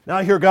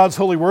Now hear God's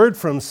holy word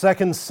from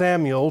 2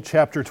 Samuel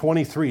chapter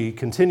 23,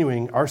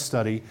 continuing our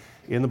study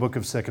in the book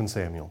of 2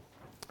 Samuel.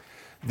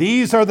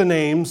 These are the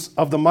names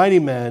of the mighty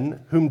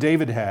men whom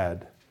David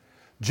had.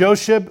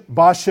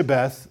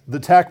 Josheb-Basshebeth the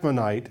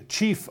Tachmonite,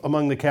 chief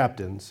among the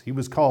captains. He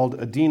was called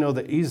Adino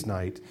the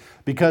Eznite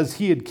because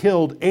he had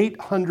killed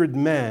 800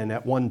 men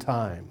at one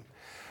time.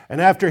 And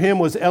after him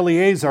was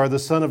Eleazar the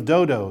son of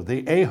Dodo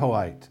the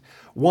Ahohite,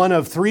 one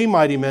of three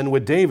mighty men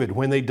with David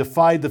when they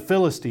defied the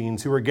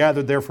Philistines who were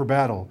gathered there for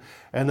battle,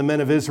 and the men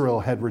of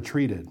Israel had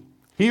retreated.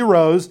 He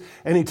arose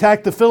and he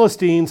attacked the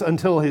Philistines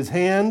until his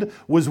hand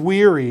was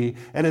weary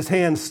and his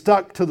hand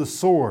stuck to the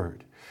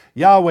sword.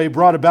 Yahweh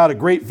brought about a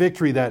great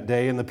victory that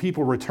day, and the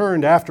people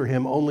returned after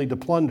him only to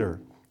plunder.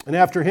 And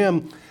after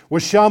him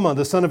was Shammah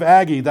the son of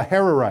Agi the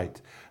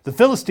Hararite. The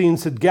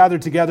Philistines had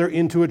gathered together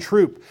into a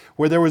troop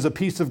where there was a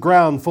piece of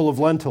ground full of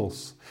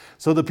lentils.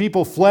 So the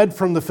people fled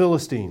from the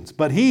Philistines,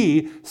 but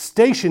he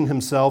stationed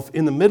himself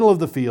in the middle of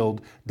the field,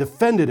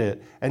 defended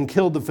it, and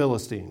killed the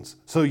Philistines.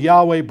 So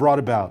Yahweh brought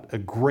about a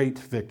great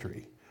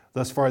victory.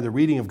 Thus far, the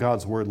reading of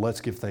God's word.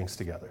 Let's give thanks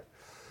together.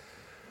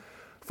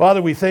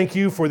 Father, we thank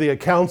you for the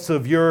accounts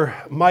of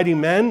your mighty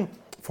men,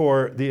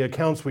 for the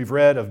accounts we've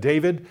read of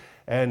David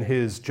and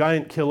his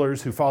giant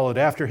killers who followed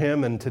after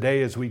him. And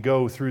today, as we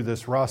go through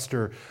this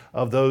roster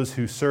of those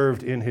who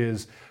served in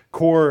his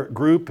core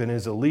group and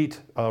his elite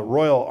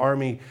royal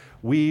army,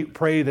 we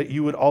pray that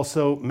you would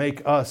also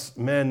make us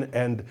men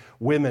and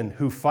women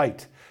who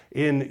fight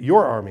in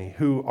your army,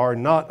 who are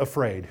not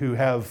afraid, who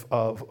have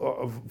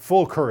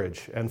full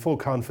courage and full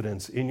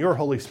confidence in your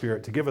Holy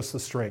Spirit to give us the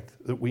strength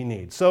that we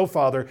need. So,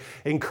 Father,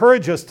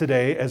 encourage us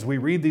today as we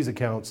read these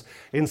accounts.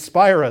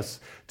 Inspire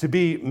us to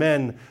be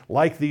men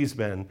like these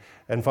men.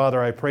 And,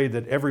 Father, I pray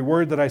that every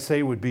word that I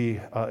say would be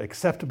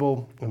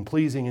acceptable and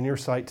pleasing in your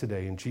sight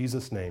today. In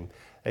Jesus' name,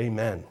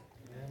 amen.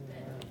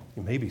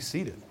 You may be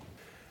seated.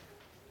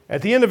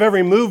 At the end of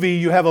every movie,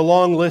 you have a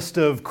long list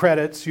of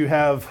credits. You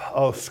have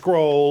a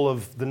scroll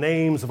of the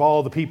names of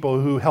all the people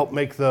who helped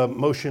make the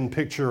motion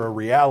picture a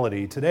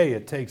reality. Today,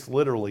 it takes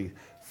literally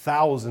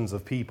thousands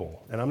of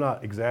people, and I'm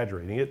not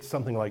exaggerating. It's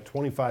something like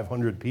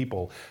 2,500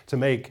 people to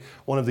make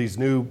one of these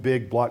new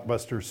big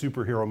blockbuster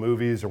superhero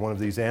movies or one of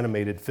these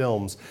animated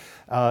films.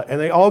 And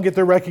they all get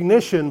their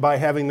recognition by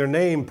having their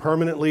name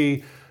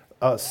permanently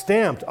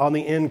stamped on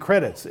the end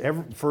credits.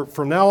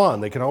 From now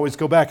on, they can always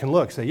go back and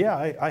look, say, yeah,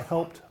 I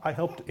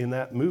helped in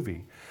that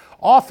movie.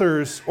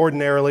 Authors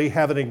ordinarily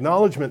have an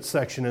acknowledgement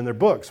section in their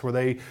books where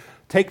they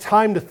take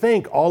time to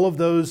thank all of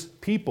those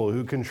people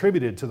who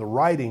contributed to the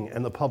writing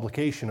and the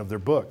publication of their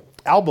book.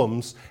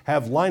 Albums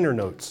have liner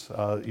notes.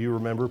 You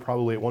remember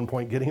probably at one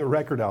point getting a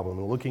record album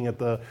and looking at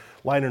the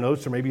liner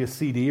notes, or maybe a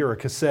CD or a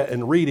cassette,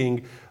 and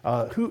reading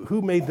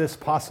who made this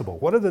possible.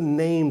 What are the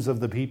names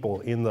of the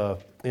people in the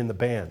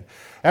band?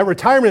 At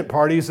retirement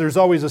parties, there's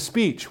always a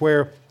speech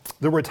where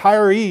the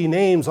retiree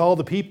names all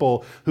the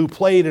people who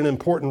played an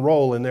important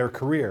role in their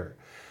career.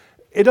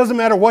 It doesn't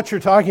matter what you're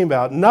talking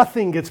about.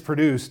 Nothing gets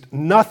produced.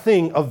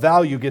 Nothing of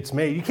value gets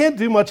made. You can't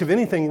do much of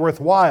anything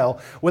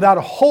worthwhile without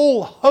a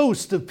whole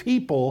host of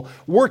people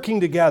working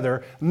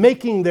together,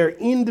 making their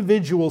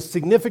individual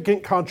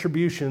significant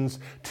contributions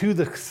to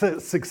the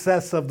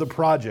success of the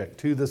project,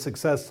 to the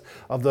success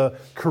of the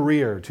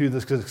career, to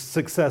the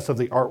success of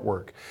the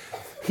artwork.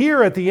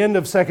 Here at the end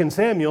of 2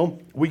 Samuel,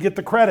 we get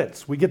the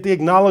credits. We get the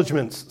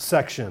acknowledgments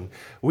section.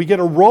 We get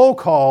a roll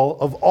call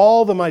of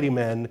all the mighty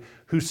men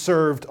who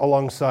served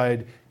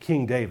alongside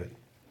King David.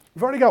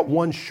 We've already got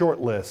one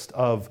short list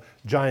of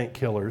giant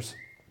killers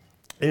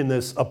in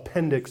this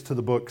appendix to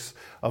the books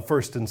of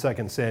 1 and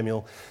 2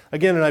 Samuel.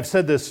 Again, and I've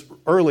said this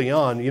early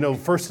on, 1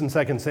 and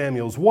 2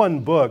 Samuel is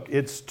one book.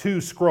 It's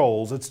two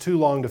scrolls. It's too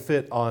long to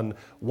fit on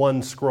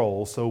one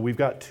scroll. So we've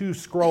got two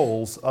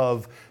scrolls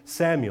of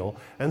Samuel.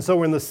 And so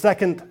we're in the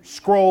second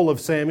scroll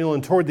of Samuel,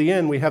 and toward the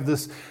end we have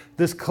this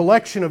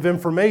collection of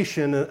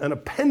information, an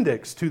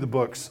appendix to the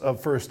books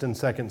of 1 and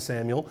 2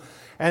 Samuel.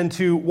 And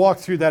to walk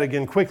through that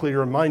again quickly to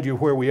remind you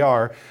where we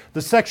are,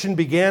 the section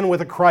began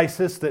with a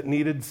crisis that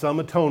needed some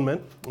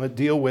atonement, a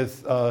deal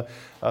with the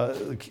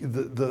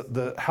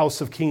house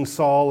of King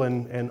Saul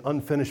and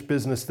unfinished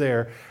business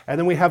there. And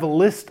then we have a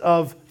list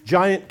of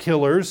giant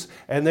killers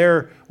and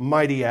their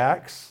mighty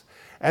acts.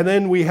 And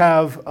then we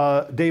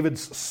have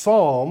David's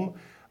psalm,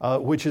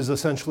 which is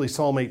essentially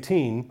Psalm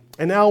 18.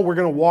 And now we're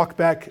going to walk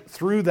back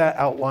through that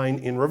outline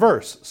in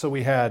reverse. So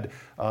we had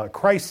a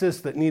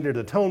crisis that needed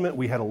atonement.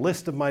 We had a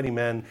list of mighty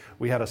men.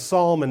 We had a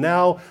psalm. And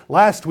now,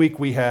 last week,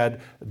 we had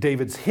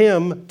David's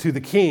hymn to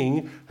the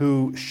king,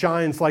 who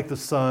shines like the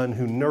sun,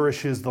 who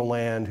nourishes the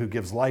land, who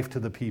gives life to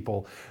the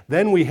people.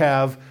 Then we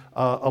have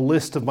a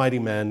list of mighty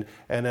men.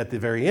 And at the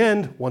very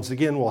end, once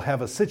again, we'll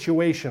have a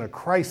situation, a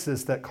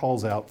crisis that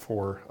calls out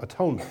for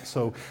atonement.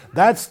 So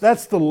that's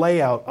the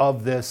layout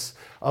of this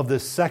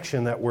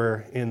section that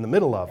we're in the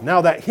middle of. Now,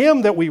 that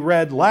hymn that we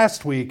read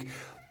last week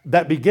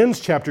that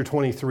begins chapter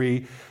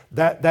 23,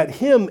 that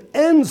hymn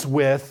ends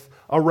with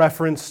a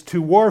reference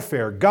to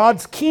warfare.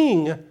 God's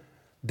king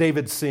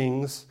David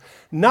sings,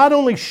 not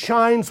only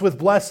shines with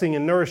blessing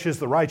and nourishes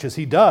the righteous,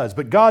 he does,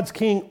 but God's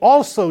king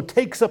also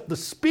takes up the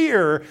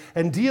spear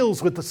and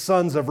deals with the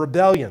sons of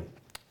rebellion.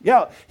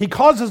 Yeah, he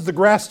causes the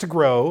grass to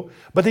grow,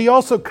 but he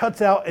also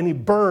cuts out and he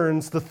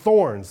burns the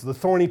thorns, the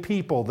thorny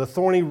people, the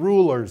thorny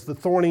rulers, the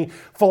thorny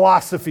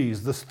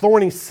philosophies, the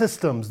thorny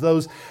systems.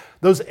 Those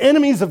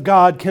enemies of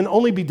God can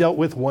only be dealt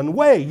with one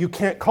way. You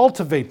can't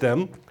cultivate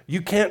them.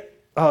 You can't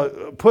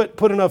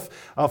put enough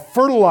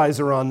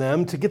fertilizer on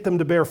them to get them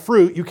to bear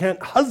fruit. You can't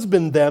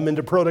husband them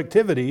into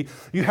productivity.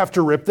 You have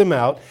to rip them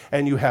out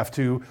and you have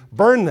to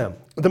burn them.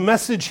 The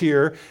message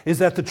here is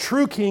that the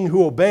true king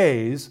who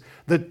obeys,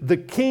 the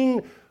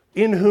king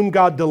in whom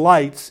God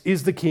delights,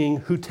 is the king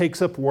who takes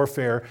up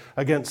warfare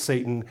against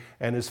Satan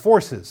and his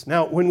forces.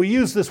 Now, when we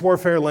use this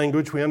warfare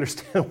language, we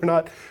understand we're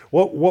not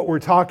what we're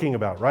talking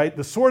about, right?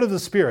 The sword of the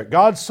Spirit,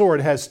 God's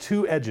sword, has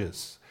two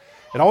edges.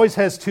 It always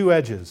has two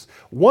edges.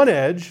 One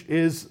edge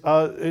is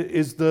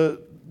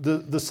the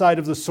side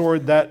of the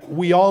sword that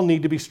we all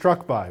need to be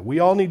struck by. We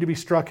all need to be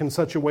struck in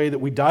such a way that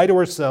we die to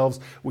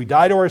ourselves, we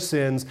die to our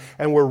sins,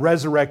 and we're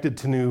resurrected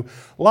to new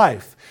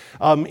life.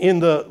 In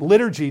the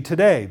liturgy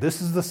today,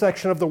 this is the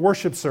section of the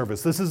worship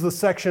service. This is the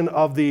section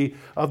of the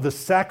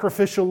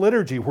sacrificial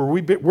liturgy where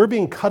we're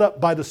being cut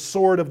up by the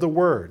sword of the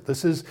word.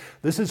 This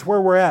is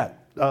where we're at.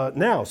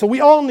 Now. So we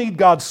all need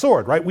God's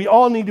sword, right? We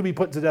all need to be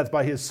put to death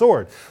by his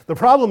sword. The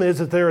problem is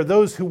that there are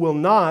those who will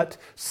not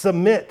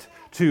submit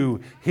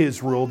to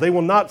his rule. They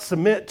will not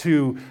submit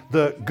to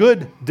the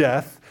good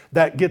death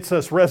that gets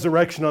us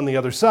resurrection on the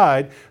other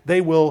side.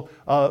 They will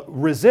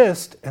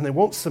resist and they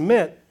won't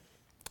submit.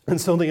 And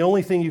so the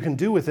only thing you can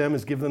do with them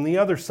is give them the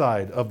other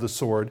side of the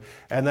sword.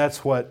 And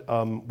that's what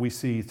we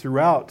see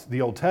throughout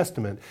the Old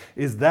Testament,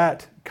 is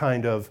that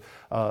kind of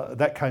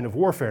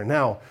warfare.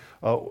 Now,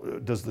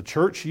 does the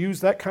church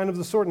use that kind of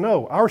the sword?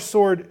 No. Our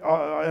sword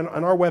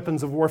and our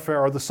weapons of warfare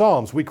are the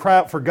Psalms. We cry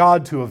out for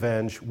God to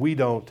avenge. We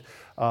don't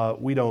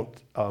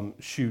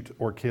shoot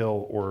or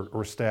kill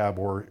or stab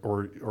or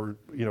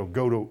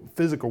go to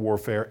physical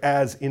warfare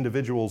as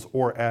individuals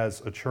or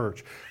as a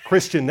church.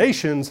 Christian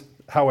nations,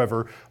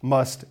 however,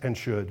 must and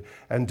should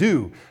and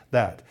do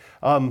that.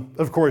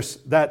 Of course,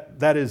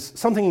 that is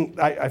something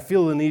I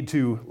feel the need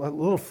to, a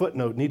little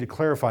footnote, need to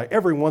clarify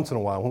every once in a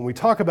while. When we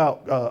talk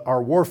about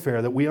our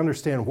warfare, that we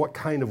understand what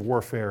kind of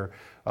warfare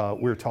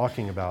we're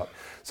talking about.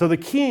 So the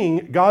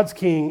king, God's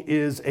king,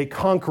 is a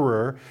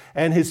conqueror,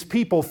 and his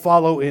people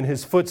follow in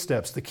his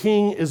footsteps. The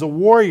king is a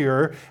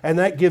warrior, and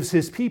that gives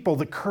his people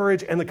the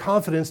courage and the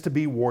confidence to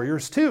be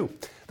warriors too.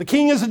 The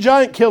king is a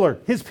giant killer.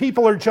 His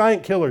people are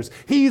giant killers.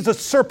 He's a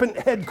serpent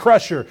head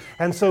crusher,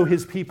 and so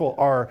his people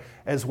are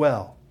as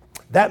well.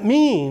 That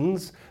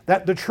means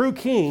that the true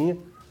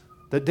king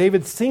that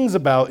David sings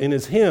about in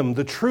his hymn,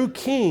 the true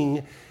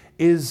king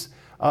is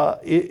a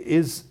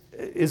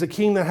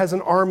king that has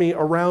an army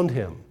around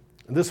him.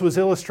 This was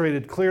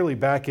illustrated clearly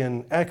back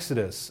in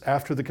Exodus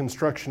after the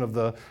construction of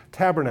the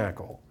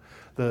tabernacle.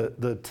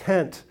 The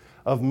tent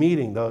of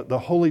meeting, the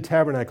holy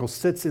tabernacle,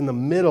 sits in the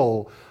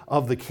middle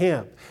of the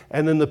camp.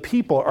 And then the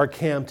people are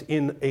camped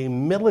in a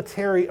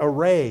military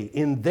array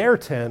in their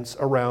tents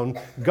around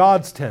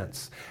God's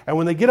tents. And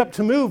when they get up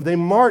to move, they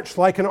march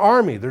like an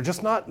army. They're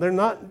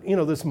not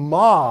this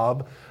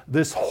mob,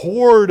 this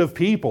horde of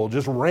people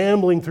just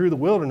rambling through the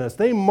wilderness.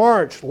 They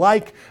march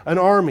like an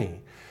army.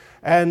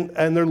 And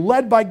they're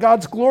led by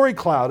God's glory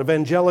cloud of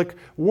angelic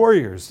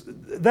warriors.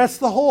 That's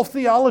the whole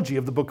theology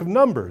of the book of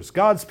Numbers.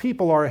 God's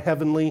people are a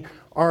heavenly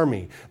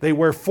army. They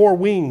wear 4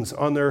 wings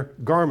on their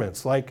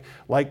garments, like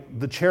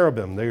the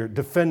cherubim. They're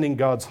defending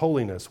God's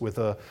holiness with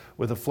a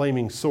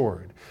flaming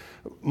sword.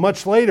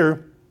 Much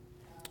later,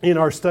 in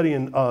our study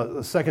in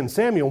 2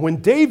 Samuel, when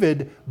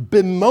David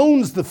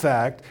bemoans the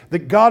fact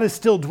that God is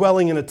still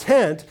dwelling in a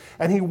tent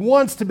and he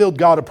wants to build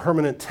God a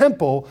permanent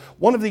temple,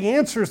 one of the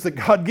answers that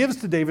God gives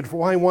to David for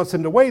why he wants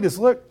him to wait is,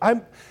 look,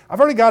 I've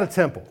already got a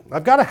temple.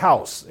 I've got a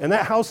house, and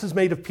that house is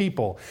made of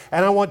people,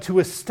 and I want to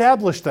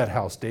establish that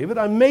house, David.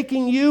 I'm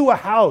making you a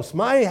house.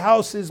 My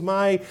house is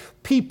my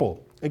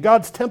people. And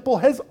God's temple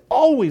has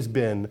always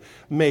been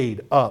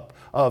made up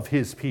of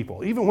his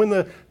people. Even when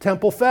the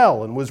temple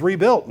fell and was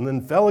rebuilt and then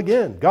fell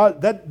again,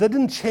 God, that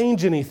didn't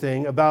change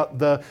anything about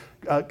the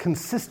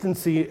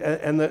consistency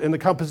and the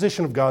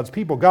composition of God's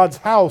people. God's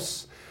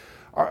house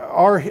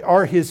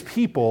are his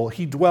people.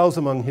 He dwells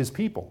among his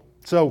people.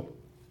 So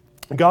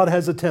God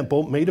has a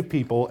temple made of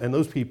people, and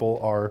those people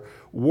are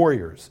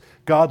warriors.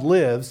 God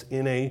lives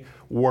in a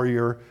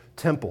warrior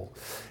temple.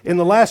 In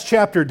the last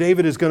chapter,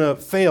 David is going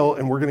to fail,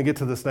 and we're going to get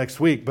to this next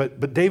week,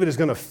 but David is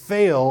going to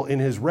fail in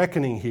his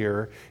reckoning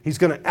here. David's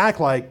going to act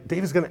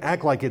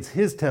like it's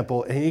his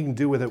temple, and he can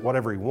do with it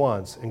whatever he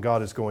wants, and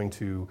God is going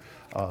to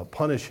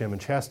punish him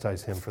and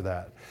chastise him for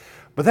that.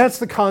 But that's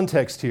the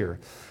context here.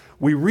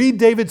 We read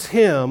David's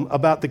hymn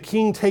about the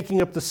king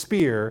taking up the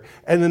spear,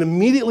 and then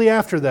immediately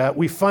after that,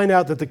 we find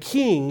out that the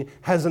king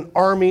has an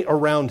army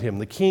around him.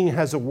 The king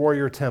has a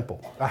warrior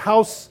temple. A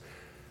house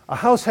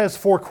has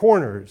 4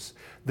 corners.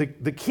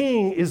 The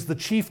king is the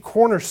chief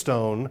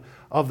cornerstone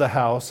of the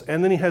house.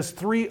 And then he has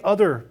 3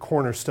 other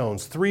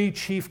cornerstones, 3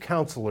 chief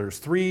counselors,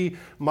 3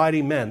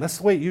 mighty men. That's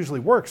the way it usually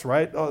works,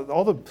 right?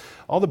 All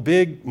the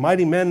big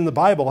mighty men in the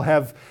Bible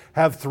have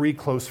 3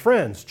 close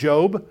friends.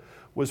 Job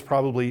was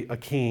probably a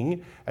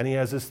king, and he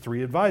has his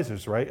 3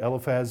 advisors, right?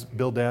 Eliphaz,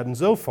 Bildad, and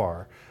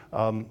Zophar,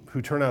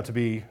 who turn out to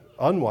be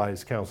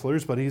unwise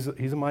counselors, but he's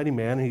a mighty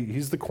man.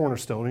 He's the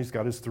cornerstone. He's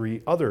got his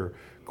 3 other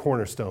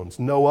cornerstones.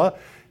 Noah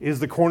is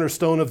the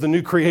cornerstone of the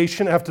new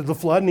creation after the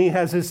flood, and he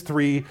has his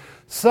 3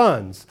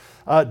 sons.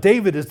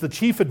 David is the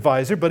chief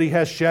advisor, but he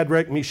has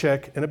Shadrach,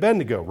 Meshach, and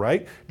Abednego,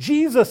 right?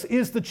 Jesus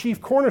is the chief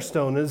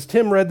cornerstone. As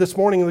Tim read this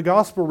morning in the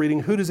gospel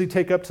reading, who does he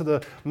take up to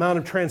the Mount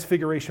of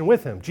Transfiguration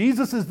with him?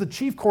 Jesus is the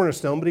chief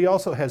cornerstone, but he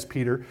also has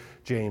Peter,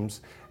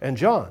 James, and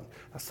John.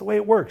 That's the way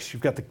it works.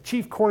 You've got the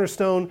chief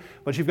cornerstone,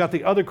 but you've got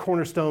the other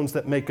cornerstones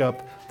that make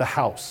up the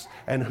house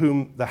and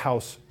whom the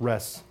house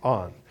rests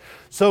on.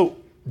 So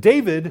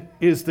David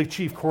is the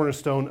chief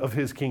cornerstone of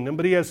his kingdom,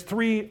 but he has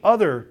 3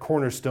 other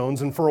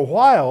cornerstones, and for a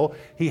while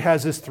he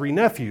has his 3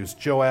 nephews,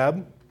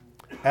 Joab,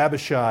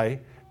 Abishai,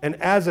 and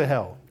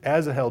Asahel.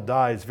 Asahel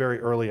dies very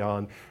early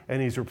on,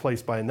 and he's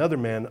replaced by another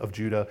man of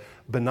Judah,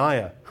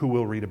 Benaiah, who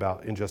we'll read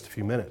about in just a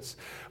few minutes.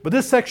 But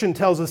this section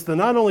tells us that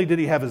not only did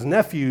he have his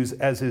nephews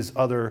as his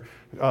other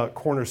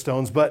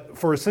cornerstones, but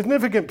for a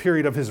significant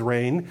period of his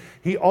reign,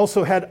 he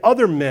also had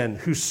other men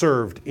who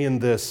served in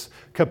this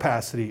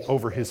capacity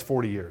over his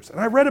 40 years. And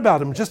I read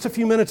about him just a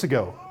few minutes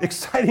ago.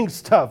 Exciting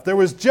stuff. There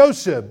was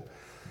Josheb,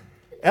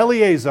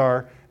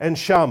 Eleazar, and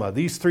Shammah,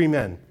 these 3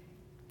 men.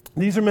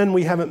 These are men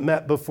we haven't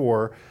met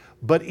before,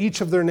 but each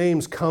of their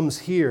names comes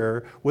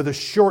here with a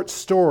short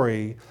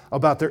story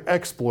about their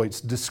exploits,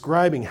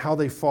 describing how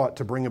they fought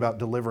to bring about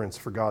deliverance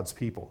for God's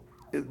people.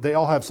 They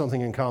all have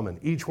something in common.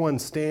 Each one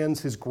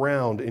stands his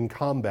ground in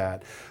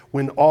combat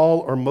when all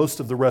or most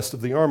of the rest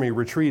of the army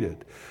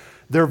retreated.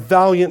 Their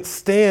valiant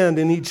stand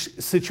in each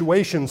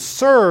situation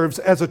serves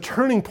as a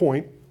turning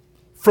point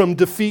from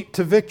defeat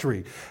to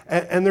victory.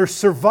 And their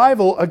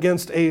survival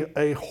against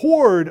a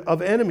horde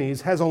of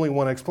enemies has only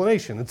one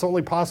explanation. It's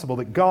only possible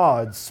that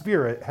God's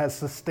Spirit has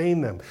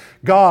sustained them.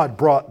 God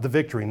brought the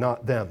victory,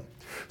 not them.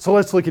 So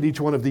let's look at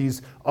each one of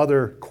these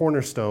other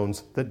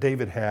cornerstones that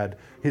David had,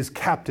 his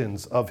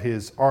captains of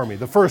his army.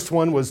 The first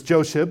one was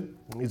Josheb.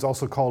 He's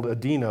also called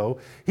Adino.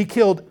 He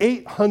killed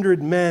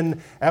 800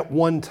 men at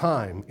one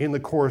time in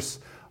the course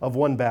of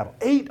one battle.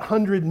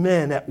 800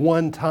 men at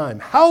one time.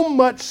 How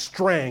much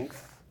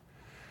strength,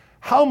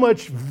 how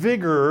much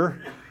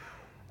vigor,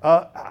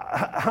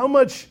 how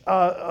much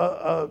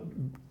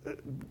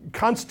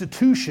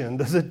constitution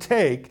does it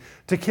take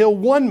to kill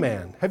one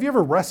man? Have you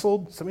ever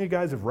wrestled? Some of you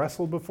guys have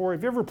wrestled before.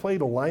 Have you ever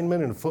played a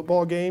lineman in a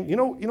football game? You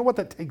know what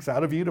that takes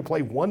out of you to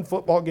play one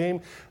football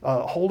game,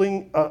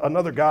 holding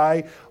another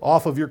guy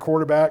off of your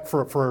quarterback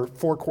for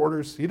 4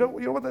 quarters? You know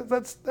what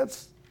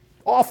that's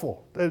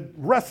awful.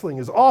 Wrestling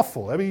is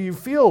awful. I mean, you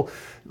feel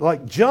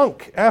like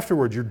junk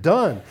afterwards. You're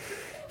done.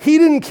 He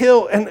didn't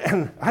kill,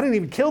 and I didn't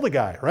even kill the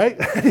guy, right?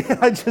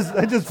 I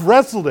just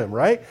wrestled him,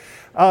 right?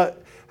 How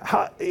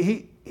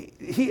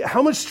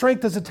much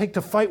strength does it take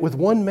to fight with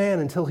one man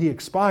until he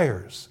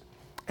expires?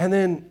 And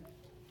then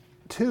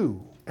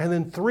 2, and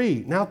then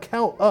 3. Now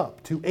count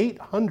up to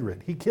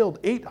 800. He killed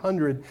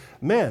 800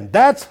 men.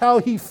 That's how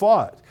he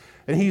fought.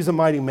 And he's a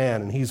mighty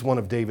man, and he's one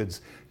of David's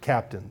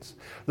captains.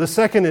 The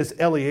second is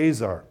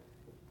Eleazar.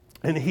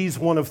 And he's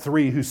one of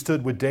 3 who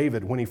stood with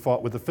David when he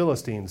fought with the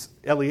Philistines.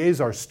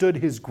 Eleazar stood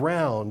his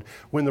ground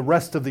when the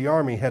rest of the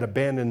army had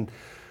abandoned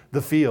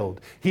the field.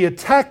 He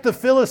attacked the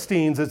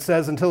Philistines, it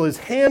says, until his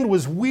hand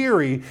was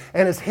weary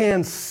and his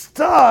hand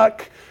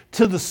stuck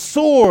to the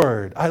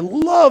sword. I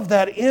love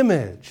that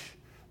image.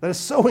 That is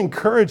so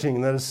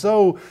encouraging. That is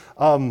so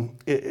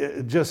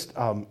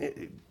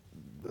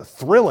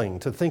thrilling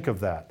to think of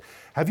that.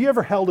 Have you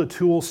ever held a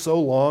tool so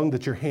long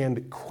that your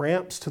hand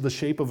cramps to the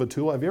shape of a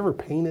tool? Have you ever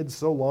painted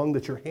so long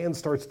that your hand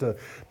starts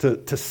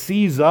to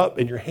seize up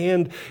and your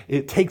hand,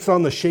 it takes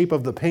on the shape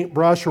of the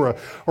paintbrush or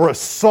a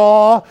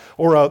saw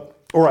or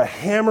a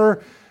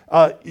hammer?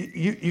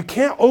 You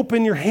can't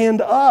open your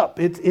hand up.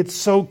 It's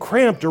so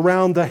cramped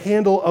around the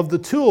handle of the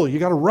tool. You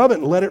got to rub it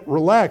and let it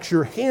relax.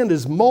 Your hand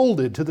is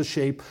molded to the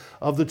shape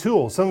of the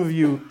tool. Some of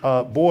you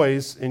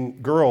boys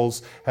and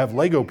girls have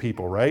Lego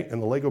people, right?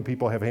 And the Lego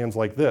people have hands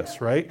like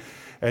this, right?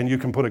 And you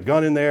can put a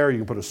gun in there, you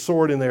can put a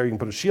sword in there, you can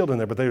put a shield in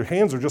there, but their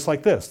hands are just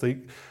like this. They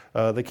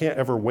can't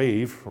ever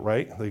wave,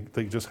 right?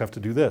 They just have to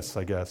do this,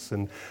 I guess.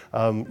 And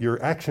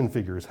your action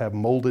figures have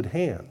molded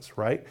hands,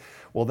 right?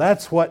 Well,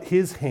 that's what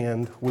his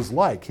hand was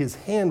like. His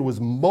hand was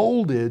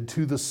molded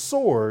to the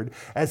sword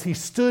as he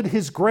stood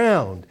his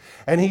ground,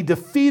 and he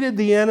defeated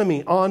the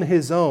enemy on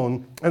his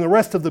own, and the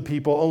rest of the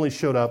people only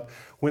showed up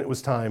when it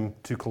was time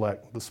to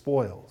collect the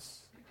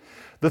spoils.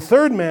 The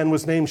third man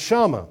was named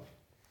Shammah,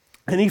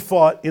 and he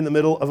fought in the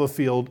middle of a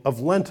field of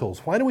lentils.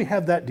 Why do we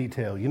have that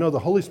detail? You know, the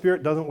Holy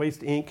Spirit doesn't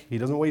waste ink. He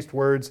doesn't waste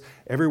words.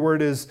 Every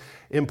word is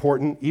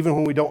important, even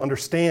when we don't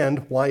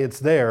understand why it's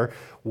there.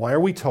 Why are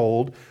we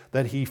told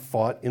that he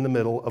fought in the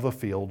middle of a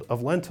field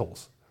of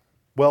lentils?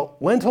 Well,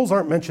 lentils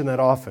aren't mentioned that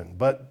often,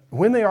 but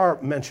when they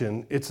are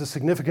mentioned, it's a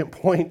significant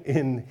point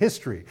in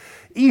history.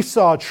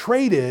 Esau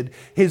traded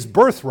his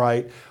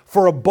birthright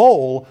for a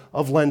bowl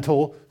of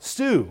lentil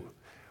stew,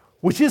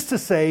 which is to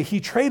say he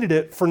traded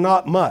it for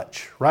not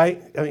much,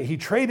 right? I mean, he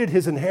traded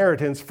his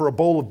inheritance for a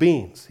bowl of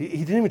beans. He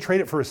didn't even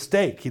trade it for a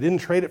steak. He didn't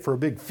trade it for a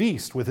big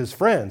feast with his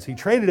friends. He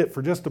traded it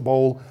for just a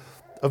bowl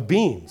of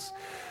beans.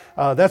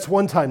 That's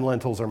one time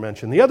lentils are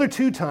mentioned. The other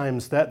two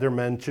times that they're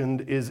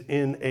mentioned is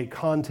in a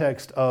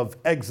context of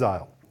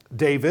exile.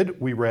 David,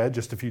 we read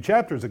just a few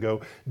chapters ago,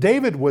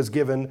 David was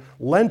given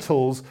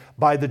lentils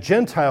by the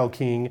Gentile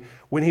king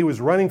when he was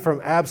running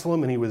from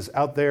Absalom and he was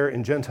out there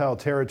in Gentile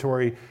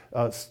territory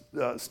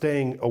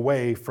staying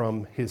away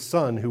from his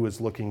son who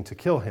was looking to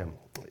kill him.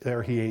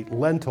 There he ate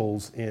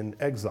lentils in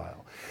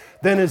exile.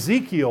 Then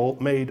Ezekiel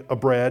made a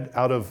bread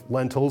out of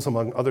lentils,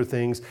 among other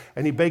things,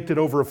 and he baked it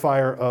over a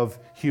fire of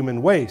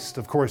human waste.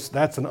 Of course,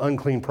 that's an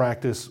unclean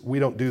practice. We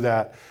don't do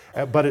that.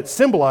 But it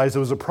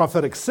was a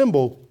prophetic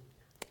symbol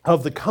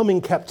of the coming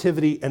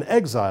captivity and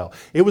exile.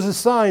 It was a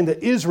sign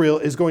that Israel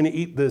is going to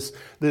eat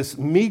this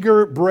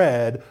meager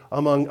bread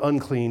among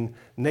unclean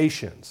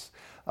nations.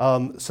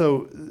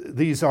 So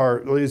these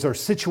are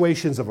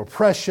situations of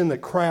oppression that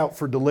cry out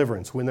for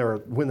deliverance. When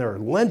there are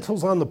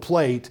lentils on the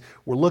plate,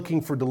 we're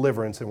looking for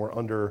deliverance and we're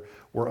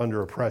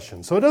under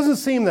oppression. So it doesn't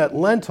seem that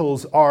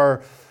lentils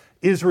are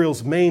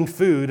Israel's main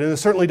food, and it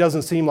certainly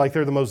doesn't seem like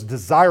they're the most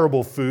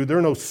desirable food. There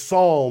are no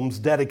psalms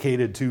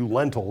dedicated to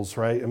lentils,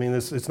 right? I mean,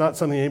 it's not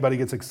something anybody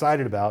gets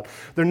excited about.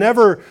 They're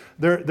never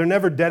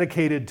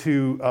dedicated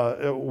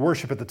to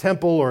worship at the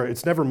temple, or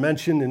it's never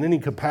mentioned in any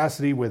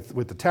capacity with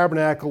the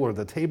tabernacle or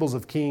the tables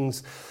of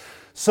kings.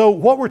 So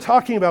what we're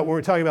talking about when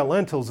we're talking about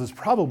lentils is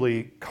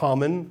probably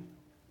common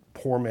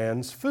poor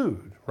man's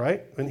food,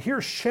 right? And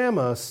here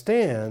Shammah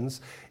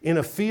stands in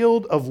a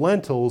field of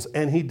lentils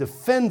and he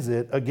defends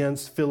it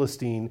against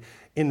Philistine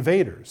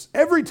invaders.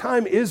 Every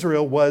time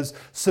Israel was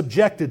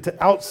subjected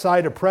to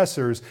outside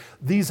oppressors,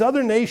 these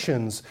other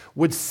nations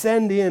would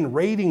send in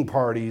raiding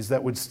parties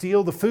that would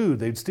steal the food,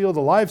 they'd steal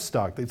the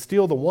livestock, they'd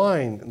steal the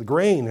wine and the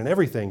grain and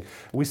everything.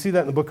 We see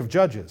that in the book of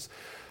Judges.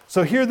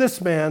 So here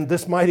this man,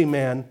 this mighty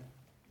man,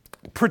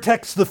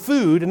 protects the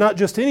food, and not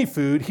just any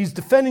food. He's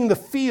defending the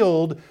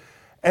field.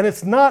 And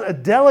it's not a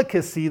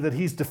delicacy that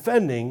he's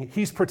defending.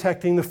 He's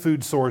protecting the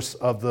food source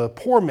of the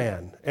poor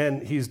man.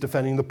 And he's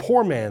defending the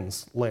poor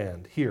man's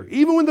land here.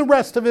 Even when the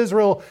rest of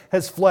Israel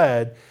has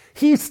fled,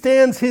 he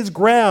stands his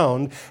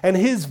ground, and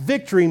his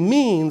victory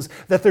means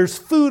that there's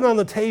food on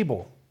the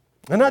table.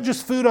 And not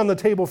just food on the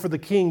table for the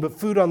king, but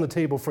food on the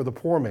table for the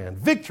poor man.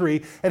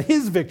 Victory, and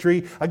his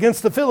victory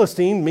against the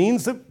Philistine,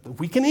 means that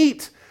we can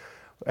eat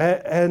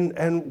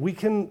and we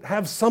can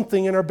have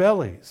something in our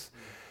bellies.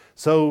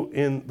 So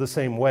in the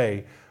same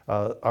way,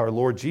 our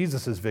Lord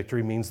Jesus'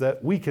 victory means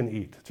that we can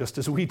eat, just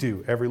as we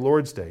do every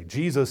Lord's Day.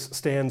 Jesus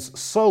stands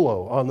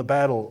solo on the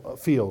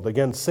battlefield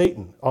against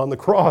Satan on the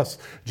cross.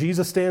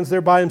 Jesus stands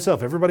there by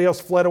himself. Everybody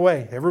else fled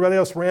away. Everybody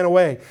else ran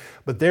away.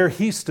 But there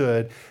he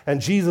stood,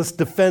 and Jesus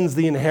defends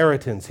the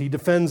inheritance. He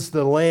defends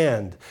the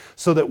land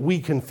so that we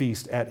can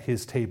feast at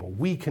his table.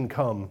 We can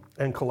come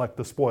and collect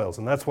the spoils.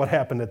 And that's what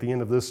happened at the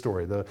end of this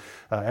story.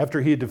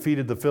 After he had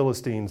defeated the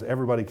Philistines,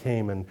 everybody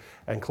came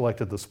and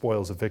collected the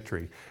spoils of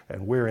victory.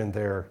 And we're in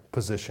their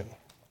position.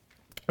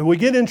 And we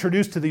get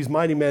introduced to these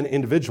mighty men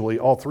individually,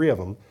 all three of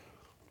them.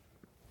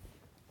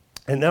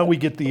 And now we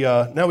get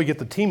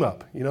the team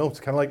up. You know,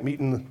 it's kind of like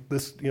meeting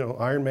this,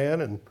 Iron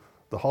Man and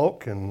the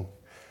Hulk and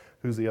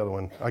who's the other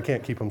one? I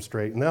can't keep them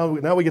straight.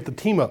 Now we get the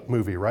team up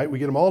movie, right? We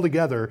get them all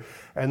together,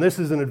 and this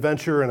is an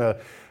adventure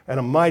and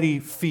a mighty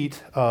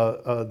feat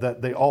that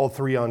they all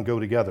three on go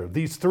together.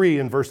 These three,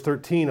 in verse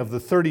 13, of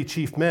the 30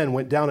 chief men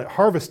went down at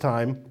harvest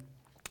time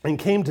and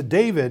came to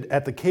David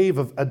at the cave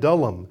of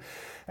Adullam.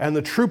 And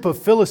the troop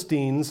of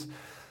Philistines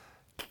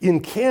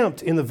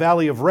encamped in the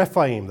valley of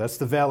Rephaim. That's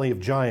the valley of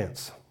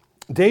giants.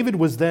 David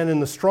was then in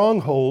the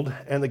stronghold,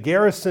 and the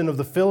garrison of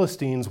the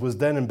Philistines was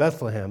then in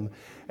Bethlehem.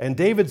 And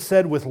David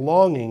said with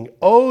longing,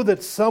 "Oh,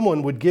 that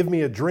someone would give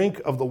me a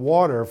drink of the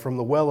water from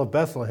the well of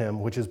Bethlehem,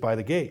 which is by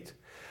the gate."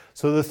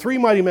 So the three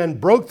mighty men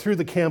broke through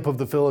the camp of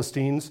the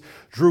Philistines,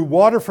 drew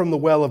water from the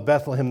well of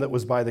Bethlehem that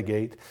was by the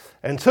gate,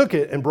 and took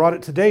it and brought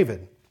it to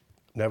David.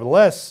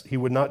 Nevertheless, he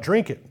would not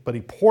drink it, but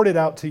he poured it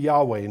out to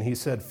Yahweh. And he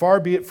said, "Far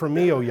be it from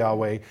me, O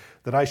Yahweh,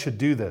 that I should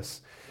do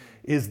this.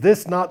 Is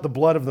this not the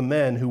blood of the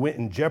men who went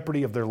in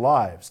jeopardy of their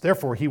lives?"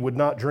 Therefore, he would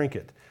not drink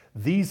it.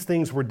 These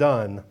things were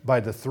done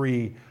by the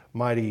three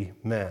mighty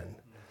men.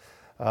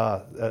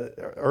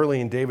 Early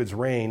in David's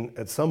reign,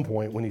 at some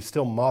point, when he's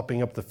still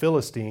mopping up the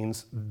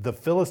Philistines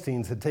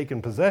had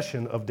taken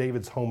possession of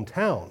David's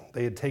hometown.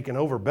 They had taken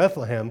over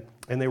Bethlehem,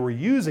 and they were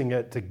using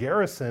it to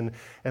garrison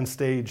and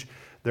stage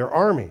their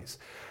armies.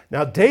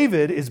 Now,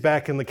 David is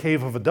back in the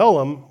cave of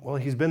Adullam. Well,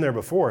 he's been there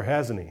before,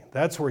 hasn't he?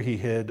 That's where he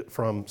hid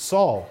from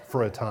Saul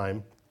for a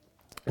time.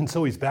 And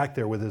so he's back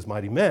there with his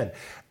mighty men.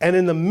 And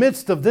in the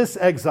midst of this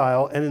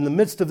exile and in the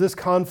midst of this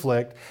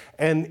conflict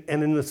and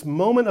in this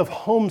moment of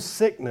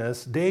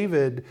homesickness,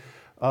 David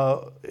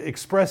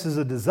expresses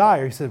a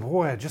desire. He said,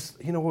 boy,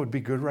 you know what would be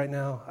good right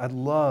now? I'd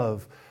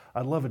love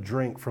a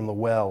drink from the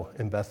well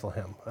in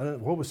Bethlehem.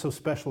 What was so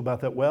special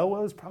about that well?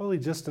 Well, it's probably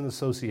just an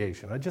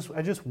association. I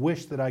just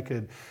wish that I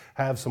could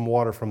have some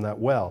water from that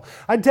well.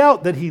 I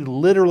doubt that he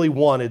literally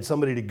wanted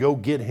somebody to go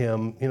get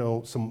him,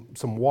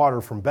 some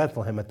water from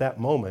Bethlehem at that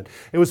moment.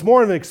 It was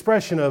more of an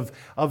expression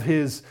of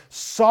his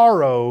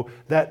sorrow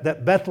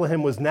that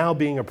Bethlehem was now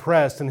being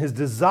oppressed, and his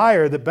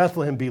desire that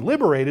Bethlehem be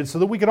liberated so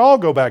that we could all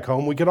go back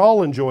home. We could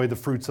all enjoy the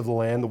fruits of the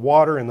land, the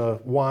water and the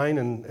wine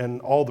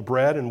and all the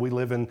bread, and we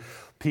live in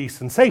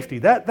peace and safety.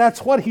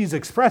 That's what he's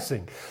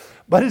expressing.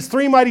 But his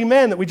three mighty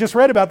men that we just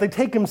read about, they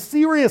take him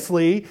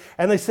seriously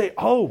and they say,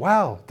 oh,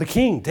 wow, the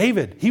king,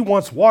 David, he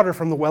wants water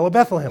from the well of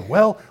Bethlehem.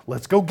 Well,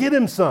 let's go get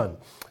him, son.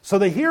 So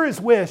they hear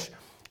his wish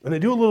and they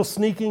do a little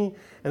sneaking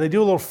and they do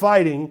a little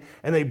fighting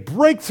and they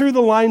break through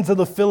the lines of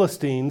the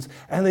Philistines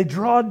and they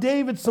draw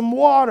David some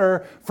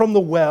water from the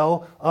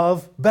well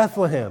of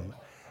Bethlehem.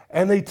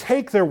 And they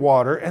take their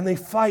water and they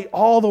fight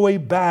all the way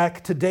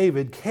back to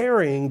David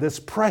carrying this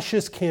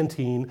precious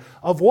canteen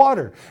of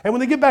water. And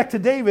when they get back to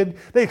David,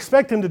 they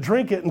expect him to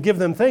drink it and give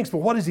them thanks. But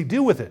what does he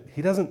do with it?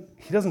 He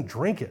doesn't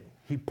drink it.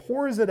 He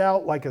pours it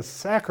out like a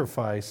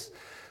sacrifice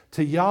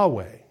to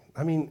Yahweh.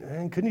 I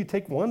mean, couldn't he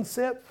take one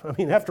sip? I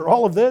mean, after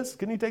all of this,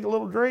 couldn't he take a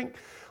little drink,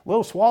 a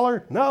little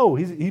swaller? No,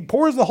 he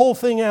pours the whole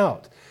thing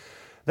out.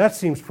 That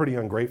seems pretty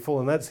ungrateful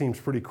and that seems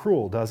pretty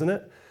cruel, doesn't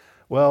it?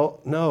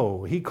 Well,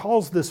 no, he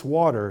calls this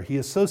water, he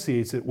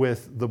associates it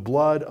with the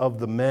blood of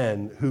the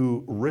men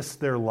who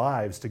risked their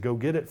lives to go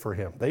get it for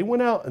him. They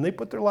went out and they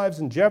put their lives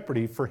in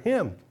jeopardy for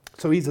him.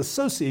 So he's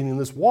associating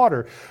this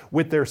water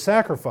with their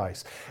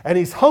sacrifice. And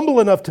he's humble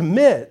enough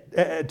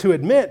to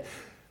admit,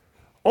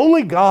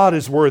 only God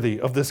is worthy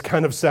of this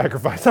kind of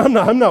sacrifice. I'm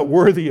not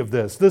worthy of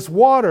this. This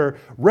water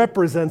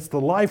represents the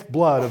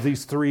lifeblood of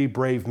these three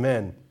brave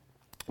men.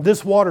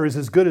 This water is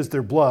as good as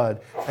their blood,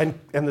 and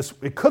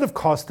it could have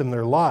cost them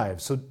their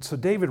lives. So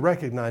David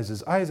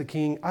recognizes, I as a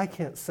king, I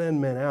can't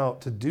send men out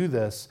to do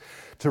this,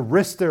 to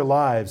risk their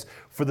lives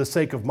for the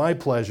sake of my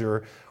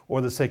pleasure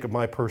or the sake of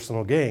my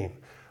personal gain.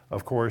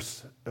 Of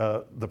course,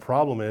 the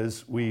problem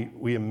is we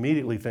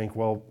immediately think,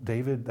 well,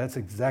 David, that's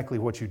exactly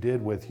what you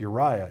did with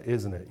Uriah,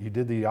 isn't it? You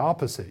did the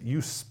opposite.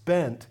 You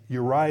spent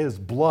Uriah's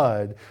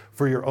blood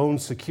for your own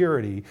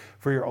security,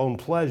 for your own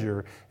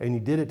pleasure, and you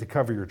did it to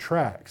cover your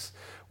tracks.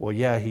 Well,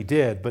 yeah, he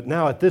did. But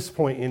now at this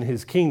point in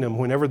his kingdom,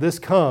 whenever this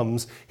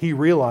comes, he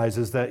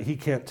realizes that he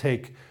can't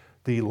take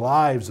the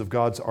lives of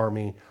God's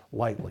army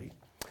lightly.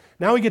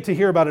 Now we get to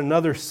hear about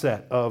another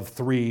set of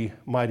three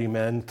mighty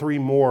men, three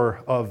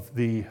more of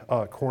the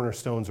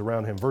cornerstones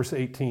around him. Verse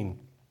 18.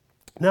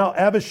 Now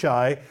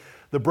Abishai,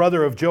 the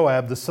brother of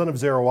Joab, the son of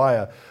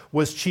Zeruiah,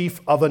 was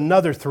chief of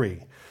another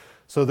three.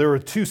 So there were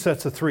two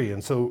sets of three.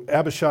 And so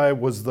Abishai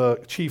was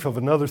the chief of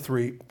another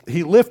three.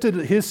 He lifted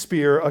his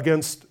spear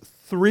against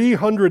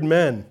 300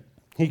 men.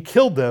 He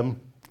killed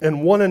them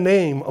and won a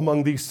name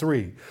among these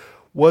three.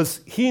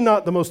 Was he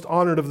not the most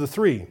honored of the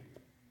three?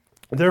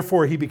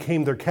 Therefore, he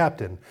became their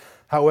captain.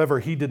 However,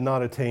 he did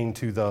not attain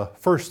to the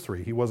first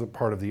three. He wasn't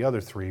part of the other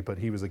three, but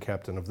he was the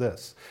captain of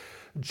this.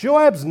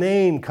 Joab's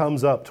name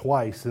comes up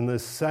twice in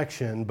this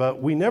section,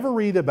 but we never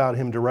read about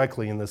him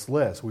directly in this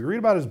list. We read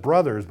about his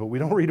brothers, but we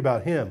don't read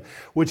about him,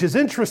 which is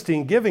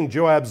interesting, given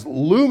Joab's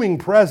looming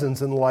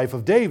presence in the life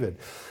of David.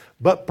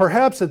 But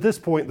perhaps at this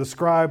point, the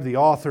scribe, the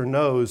author,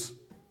 knows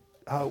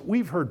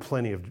we've heard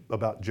plenty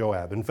about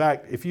Joab. In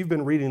fact, if you've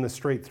been reading this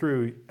straight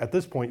through, at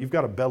this point, you've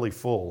got a belly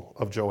full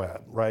of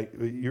Joab, right?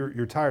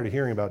 You're tired of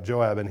hearing about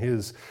Joab and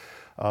his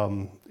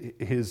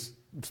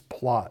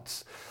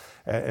plots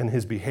and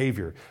his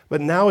behavior.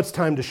 But now it's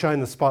time to shine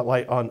the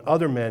spotlight on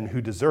other men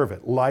who deserve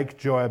it, like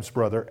Joab's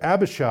brother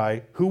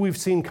Abishai, who we've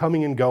seen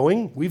coming and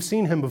going. We've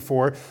seen him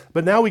before,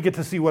 but now we get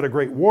to see what a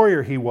great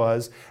warrior he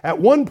was. At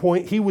one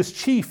point, he was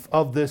chief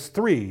of this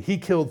three. He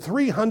killed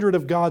 300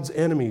 of God's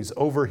enemies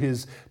over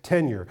his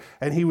tenure,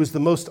 and he was the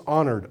most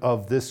honored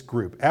of this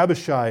group.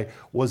 Abishai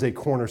was a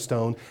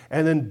cornerstone,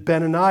 and then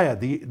Benaiah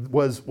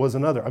was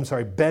another.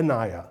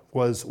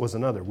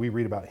 We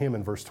read about him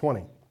in verse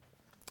 20.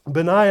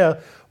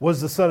 Benaiah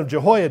was the son of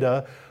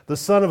Jehoiada, the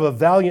son of a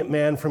valiant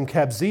man from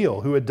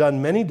Kabzeel, who had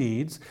done many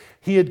deeds.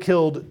 He had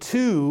killed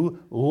 2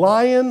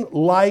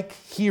 lion-like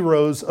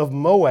heroes of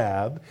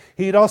Moab.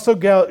 He had also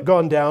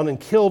gone down and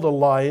killed a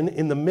lion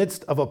in the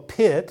midst of a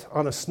pit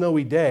on a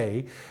snowy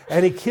day.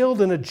 And he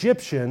killed an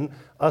Egyptian,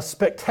 a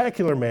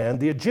spectacular man.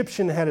 The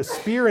Egyptian had a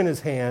spear in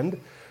his hand,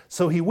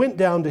 so he went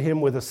down to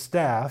him with a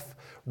staff,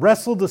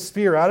 wrestled the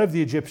spear out of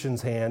the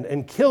Egyptian's hand,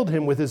 and killed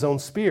him with his own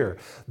spear.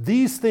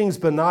 These things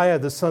Benaiah,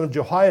 the son of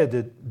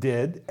Jehoiada,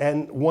 did,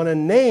 and won a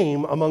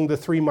name among the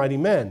three mighty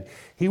men.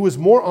 He was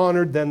more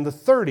honored than the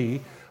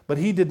 30, but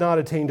he did not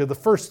attain to the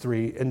first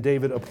three, and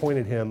David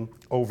appointed him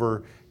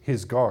over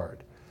his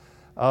guard.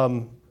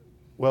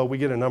 Well, we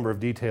get a number of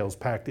details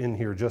packed in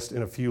here just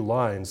in a few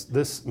lines.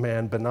 This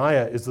man,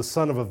 Benaiah, is the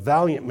son of a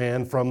valiant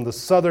man from the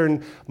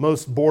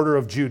southernmost border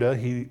of Judah.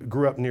 He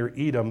grew up near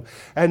Edom.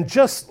 And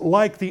just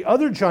like the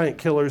other giant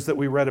killers that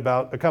we read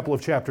about a couple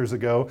of chapters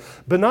ago,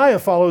 Benaiah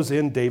follows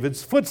in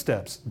David's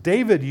footsteps.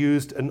 David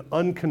used an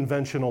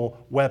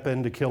unconventional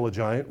weapon to kill a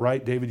giant,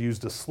 right? David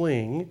used a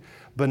sling.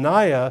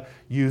 Benaiah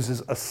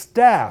uses a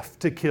staff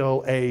to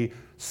kill a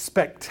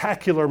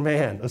spectacular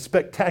man, a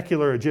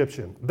spectacular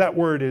Egyptian. That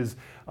word is,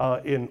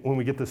 when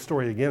we get this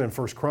story again in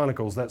 1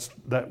 Chronicles,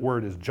 that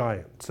word is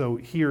giant. So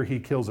here he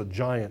kills a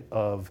giant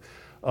of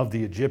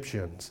the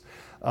Egyptians.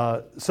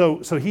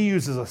 So he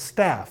uses a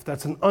staff.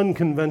 That's an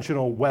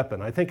unconventional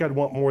weapon. I think I'd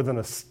want more than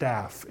a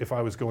staff if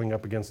I was going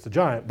up against a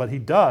giant, but he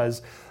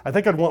does. I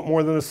think I'd want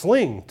more than a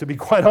sling, to be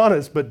quite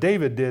honest, but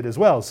David did as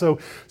well. So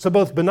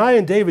both Benaiah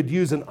and David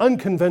use an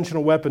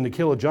unconventional weapon to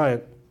kill a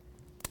giant.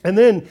 And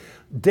then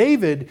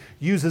David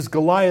uses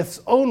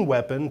Goliath's own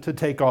weapon to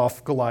take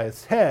off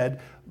Goliath's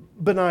head.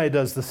 Benaiah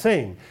does the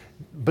same.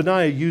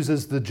 Benaiah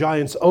uses the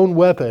giant's own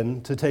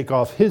weapon to take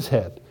off his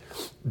head.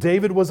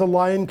 David was a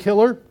lion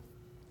killer.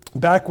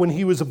 Back when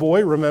he was a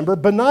boy, remember,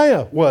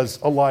 Benaiah was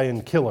a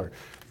lion killer.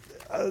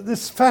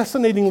 This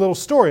fascinating little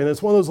story, and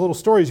it's one of those little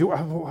stories, I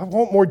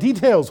want more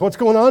details. What's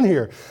going on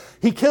here?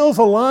 He kills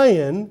a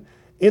lion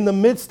in the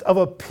midst of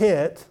a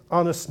pit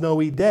on a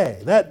snowy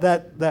day.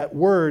 That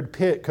word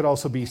pit could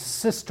also be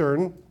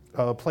cistern,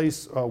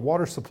 place,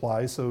 water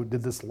supply. So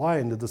did this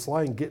lion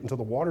get into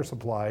the water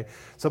supply,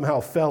 somehow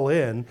fell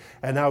in,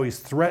 and now he's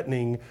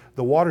threatening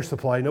the water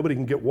supply. Nobody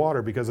can get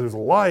water because there's a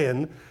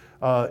lion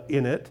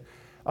in it.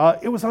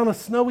 It was on a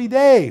snowy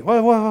day.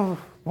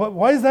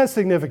 Why is that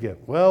significant?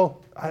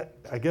 Well,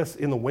 I guess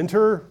in the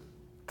winter,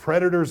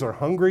 predators are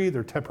hungry,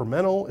 they're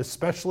temperamental,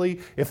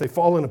 especially if they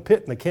fall in a pit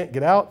and they can't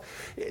get out.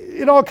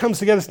 It all comes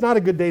together. It's not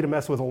a good day to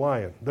mess with a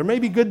lion. There may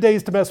be good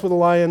days to mess with a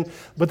lion,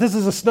 but this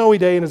is a snowy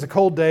day and it's a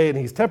cold day and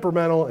he's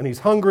temperamental and he's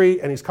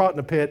hungry and he's caught in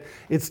a pit.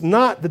 It's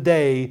not the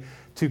day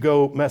to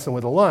go messing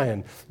with a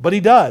lion, but he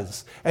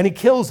does, and he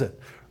kills it.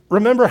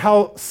 Remember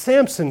how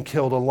Samson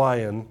killed a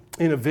lion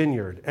in a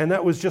vineyard, and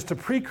that was just a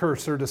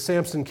precursor to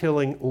Samson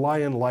killing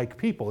lion-like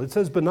people. It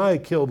says Benaiah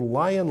killed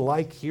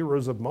lion-like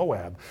heroes of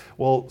Moab.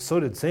 Well, so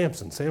did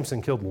Samson.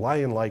 Samson killed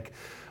lion-like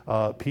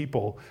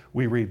people,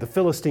 we read. The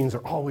Philistines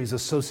are always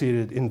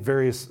associated in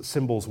various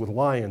symbols with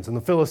lions, and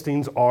the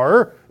Philistines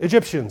are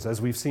Egyptians,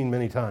 as we've seen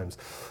many times.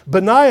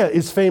 Benaiah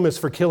is famous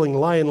for killing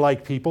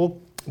lion-like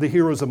people, the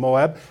heroes of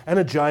Moab, and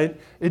a giant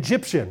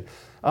Egyptian.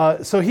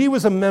 So he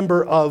was a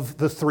member of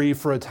the three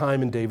for a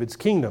time in David's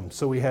kingdom.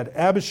 So we had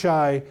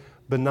Abishai,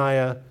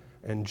 Benaiah,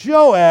 and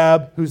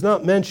Joab, who's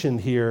not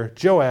mentioned here.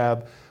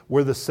 Joab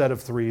were the set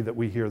of three that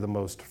we hear the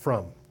most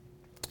from.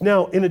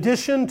 Now, in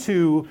addition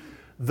to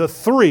the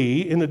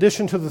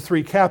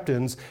three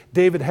captains,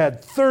 David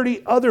had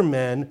 30 other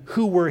men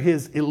who were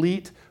his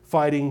elite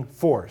fighting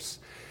force.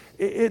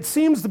 It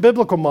seems the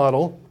biblical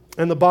model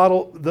and the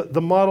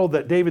model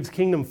that David's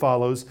kingdom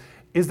follows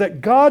is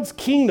that God's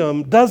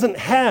kingdom doesn't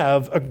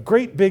have a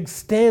great big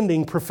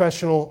standing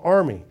professional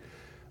army.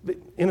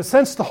 In a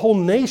sense, the whole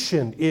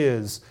nation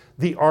is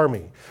the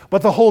army.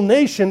 But the whole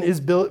nation is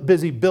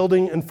busy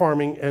building and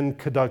farming and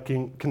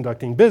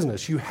conducting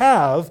business. You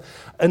have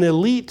an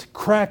elite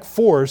crack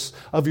force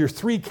of your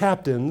three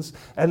captains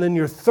and then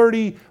your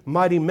 30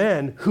 mighty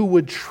men who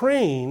would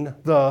train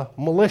the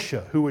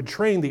militia, who would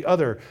train the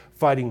other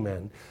fighting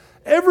men.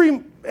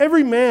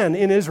 Every man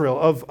in Israel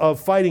of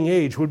fighting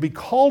age would be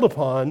called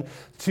upon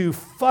to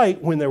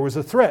fight when there was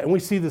a threat. And we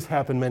see this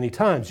happen many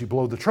times. You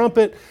blow the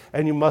trumpet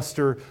and you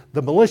muster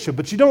the militia,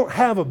 but you don't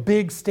have a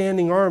big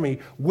standing army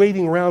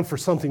waiting around for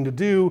something to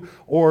do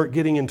or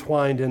getting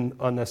entwined in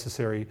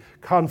unnecessary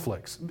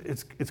conflicts.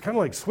 It's kind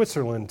of like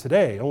Switzerland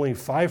today. Only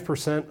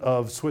 5%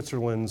 of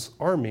Switzerland's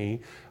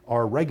army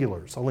are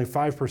regulars. Only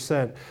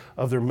 5%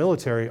 of their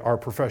military are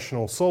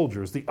professional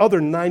soldiers. The other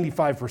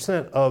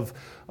 95%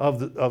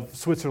 of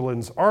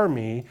Switzerland's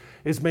army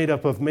is made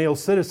up of male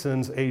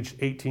citizens aged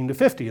 18 to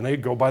 50, and they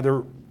go by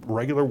their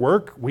regular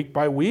work week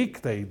by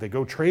week. They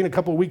go train a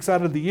couple of weeks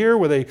out of the year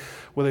where they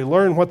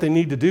learn what they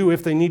need to do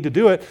if they need to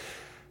do it,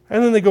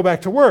 and then they go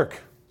back to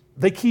work.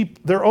 They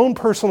keep their own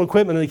personal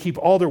equipment and they keep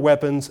all their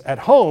weapons at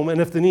home,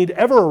 and if the need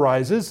ever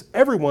arises,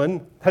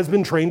 everyone has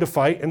been trained to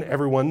fight and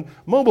everyone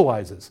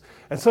mobilizes.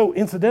 And so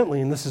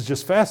incidentally, and this is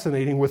just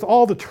fascinating, with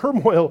all the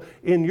turmoil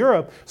in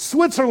Europe,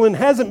 Switzerland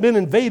hasn't been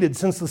invaded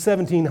since the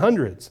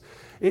 1700s.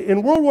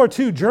 In World War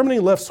II, Germany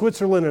left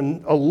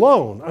Switzerland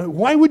alone.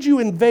 Why would you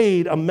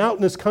invade a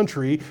mountainous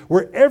country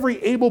where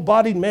every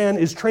able-bodied man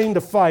is trained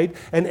to fight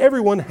and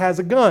everyone has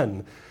a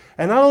gun?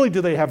 And not only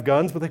do they have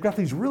guns, but they've got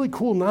these really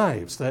cool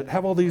knives that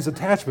have all these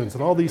attachments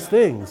and all these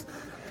things.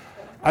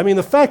 I mean,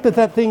 the fact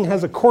that thing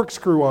has a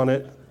corkscrew on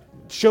it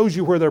shows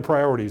you where their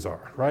priorities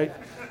are, right?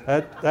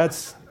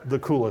 That's the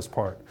coolest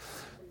part.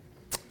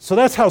 So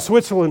that's how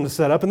Switzerland is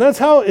set up, and that's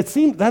how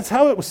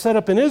it was set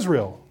up in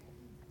Israel.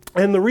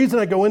 And the reason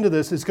I go into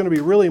this is going to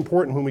be really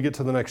important when we get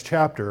to the next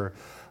chapter.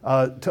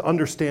 to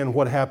understand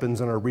what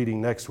happens in our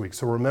reading next week.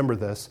 So remember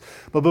this.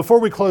 But before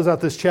we close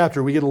out this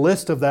chapter, we get a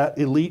list of that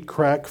elite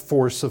crack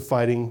force of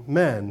fighting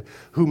men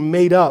who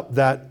made up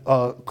that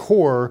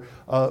core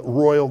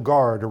royal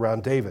guard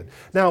around David.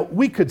 Now,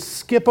 we could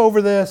skip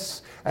over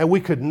this and we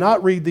could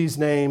not read these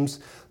names,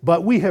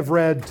 but we have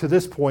read to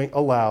this point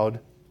aloud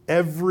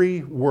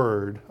every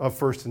word of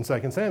 1st and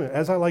 2nd Samuel,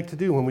 as I like to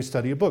do when we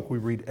study a book. We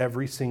read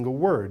every single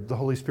word. The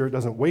Holy Spirit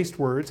doesn't waste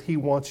words. He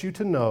wants you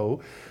to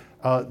know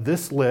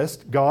this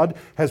list. God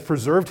has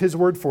preserved his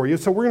word for you.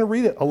 So we're going to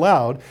read it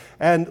aloud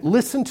and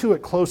listen to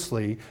it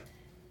closely.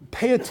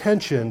 Pay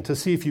attention to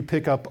see if you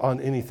pick up on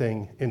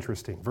anything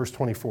interesting. Verse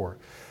 24.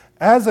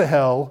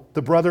 Asahel,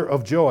 the brother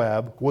of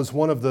Joab, was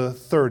one of the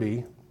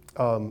 30.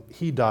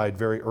 He died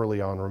very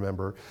early on,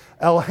 remember.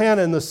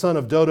 Elhanan, the son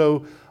of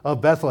Dodo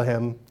of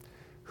Bethlehem,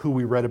 who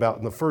we read about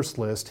in the first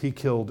list, he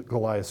killed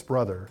Goliath's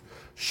brother.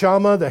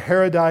 Shammah the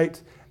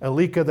Haradite,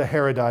 Elika the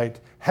Haradite,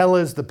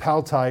 Helez the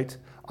Paltite,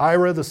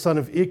 Ira the son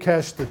of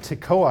Ikesh the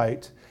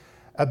Tekoite,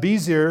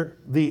 Abizir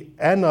the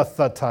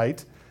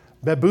Anathatite,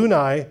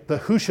 Bebunai the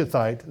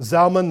Hushathite,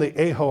 Zalman the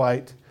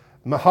Ahoite,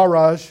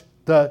 Maharaj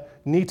the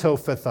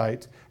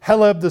Netophathite,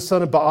 Heleb the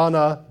son of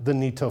Baanah the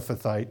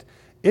Netophathite,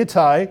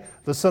 Ittai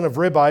the son of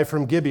Ribai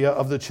from Gibeah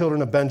of the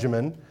children of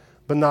Benjamin,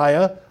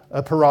 Benaiah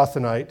a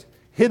Pirathonite,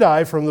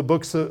 Hiddai from the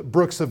brooks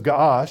of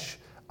Gaash,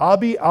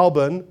 Abi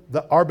Alban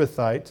the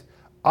Arbathite,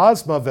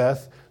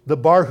 Asmaveth the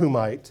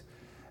Barhumite,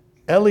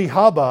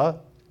 Elihaba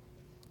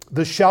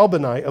the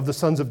Shalbanite of the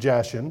sons of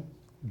Jashin,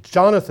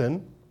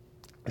 Jonathan,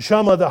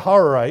 Shammah the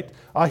Hararite,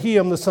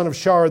 Ahiam the son of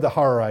Shar the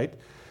Hararite,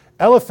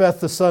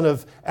 Elipheth the son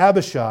of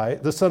Abishai,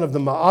 the son of the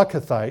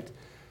Maakathite,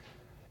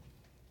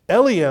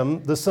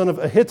 Eliam the son of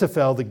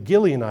Ahithophel the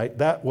Gileonite,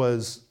 that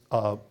was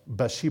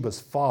Bathsheba's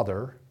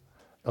father,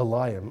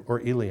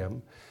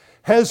 Eliam,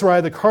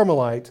 Hezrai the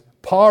Carmelite,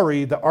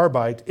 Pari the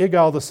Arbite,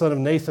 Igal the son of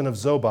Nathan of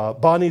Zobah,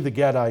 Bani the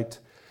Gadite,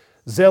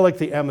 Zelek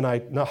the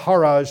Ammonite,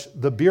 Naharaj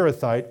the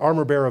Beerothite,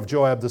 armor-bearer of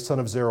Joab the son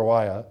of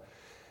Zeruiah,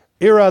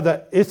 Ira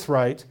the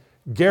Ithrite,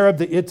 Gareb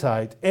the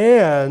Ittite,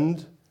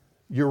 and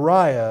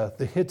Uriah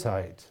the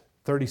Hittite,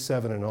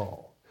 37 in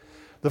all.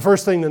 The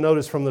first thing to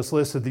notice from this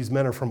list is these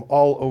men are from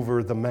all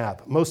over the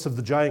map. Most of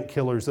the giant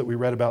killers that we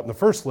read about in the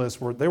first list,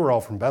 they were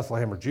all from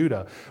Bethlehem or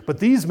Judah. But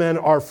these men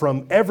are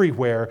from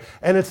everywhere,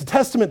 and it's a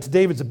testament to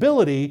David's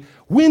ability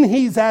when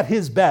he's at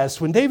his best.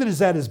 When David is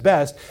at his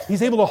best,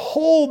 he's able to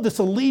hold this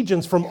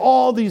allegiance from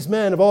all these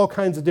men of all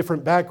kinds of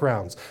different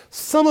backgrounds.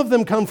 Some of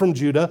them come from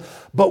Judah,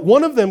 but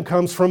one of them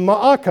comes from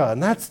Maacah,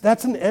 and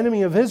that's an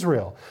enemy of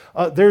Israel.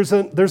 There's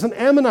an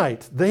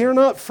Ammonite. They are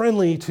not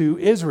friendly to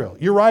Israel.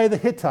 Uriah the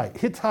Hittite.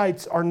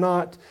 Hittites are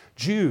not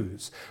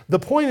Jews. The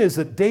point is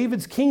that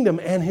David's kingdom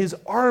and his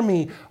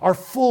army are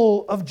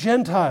full of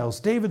Gentiles.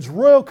 David's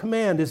royal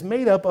command is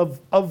made up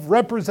of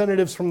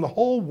representatives from the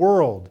whole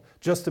world,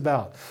 just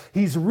about.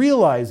 He's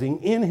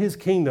realizing in his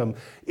kingdom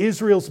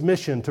Israel's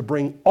mission to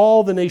bring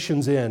all the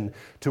nations in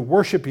to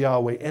worship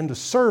Yahweh and to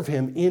serve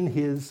him in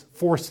his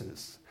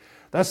forces.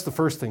 That's the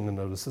first thing to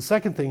notice. The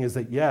second thing is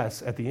that,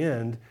 yes, at the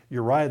end,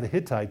 Uriah the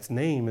Hittite's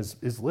name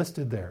is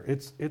listed there.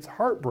 It's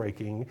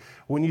heartbreaking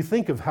when you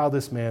think of how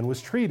this man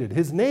was treated.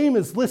 His name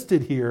is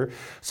listed here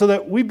so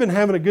that we've been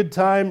having a good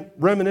time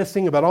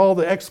reminiscing about all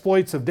the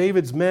exploits of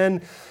David's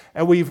men,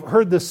 and we've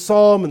heard this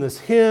psalm and this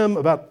hymn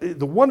about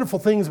the wonderful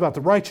things about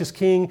the righteous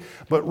king,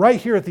 but right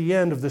here at the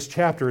end of this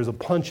chapter is a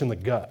punch in the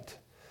gut.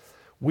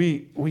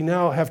 We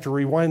now have to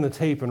rewind the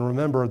tape and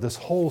remember this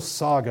whole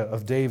saga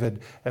of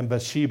David and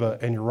Bathsheba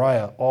and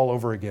Uriah all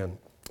over again.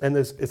 And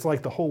it's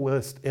like the whole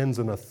list ends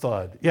in a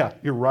thud. Yeah,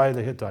 Uriah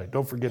the Hittite.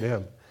 Don't forget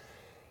him.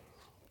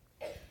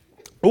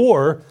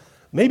 Or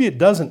maybe it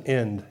doesn't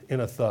end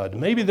in a thud.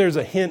 Maybe there's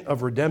a hint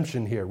of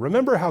redemption here.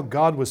 Remember how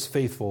God was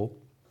faithful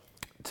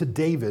to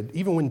David,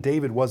 even when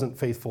David wasn't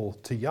faithful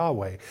to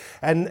Yahweh.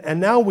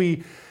 And now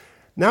we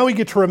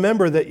get to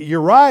remember that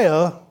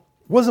Uriah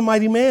was a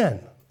mighty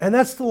man. And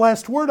that's the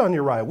last word on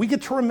Uriah. We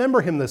get to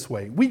remember him this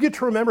way. We get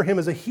to remember him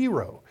as a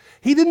hero.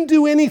 He didn't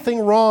do anything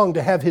wrong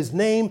to have his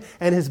name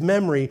and his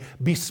memory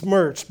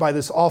besmirched by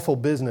this awful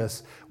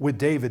business with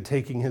David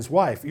taking his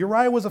wife.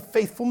 Uriah was a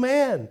faithful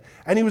man,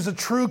 and he was a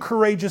true,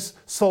 courageous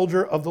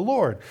soldier of the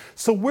Lord.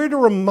 So we're to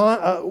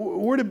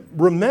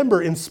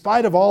remember, in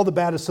spite of all the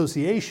bad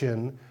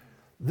association,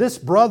 this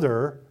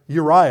brother,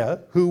 Uriah,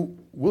 who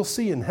we'll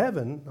see in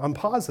heaven, I'm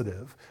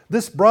positive,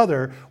 this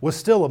brother was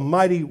still a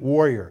mighty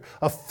warrior,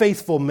 a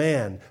faithful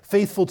man,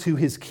 faithful to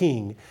his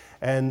king.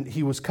 And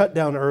he was cut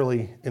down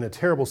early in a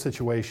terrible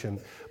situation,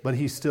 but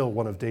he's still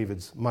one of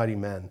David's mighty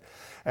men.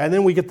 And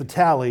then we get the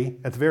tally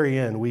at the very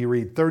end. We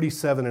read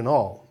 37 in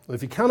all.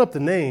 If you count up the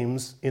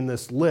names in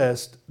this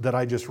list that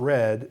I just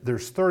read,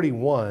 there's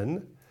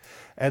 31.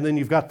 And then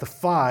you've got the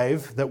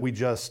 5 that we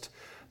just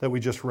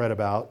read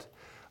about.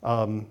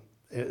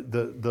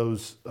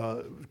 Those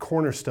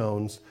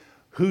cornerstones.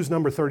 Who's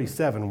number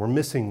 37? We're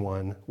missing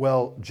one.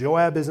 Well,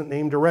 Joab isn't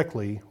named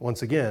directly,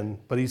 once again,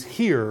 but he's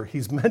here.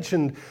 He's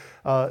mentioned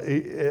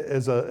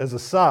as a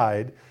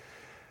side,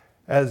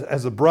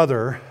 as a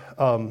brother.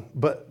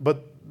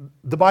 But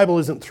the Bible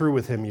isn't through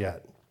with him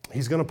yet.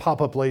 He's going to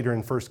pop up later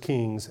in 1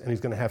 Kings, and he's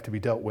going to have to be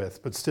dealt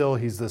with. But still,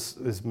 he's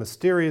this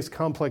mysterious,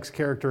 complex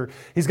character.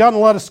 He's gotten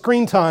a lot of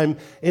screen time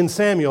in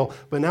Samuel,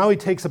 but now he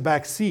takes a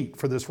back seat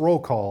for this roll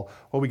call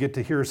while we get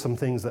to hear some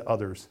things that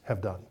others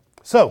have done.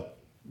 So,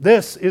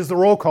 this is the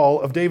roll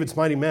call of David's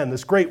mighty men,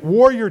 this great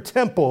warrior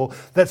temple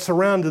that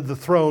surrounded the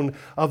throne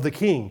of the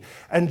king.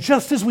 And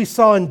just as we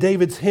saw in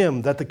David's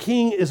hymn that the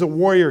king is a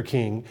warrior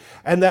king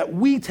and that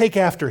we take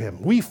after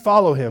him, we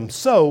follow him,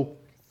 so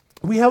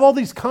we have all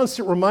these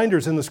constant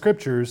reminders in the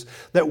scriptures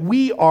that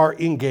we are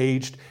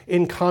engaged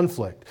in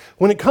conflict.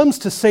 When it comes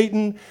to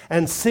Satan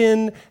and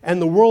sin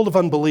and the world of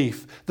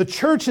unbelief, the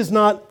church is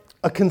not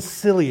a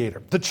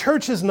conciliator. The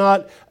church is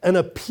not an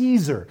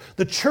appeaser.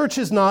 The church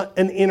is not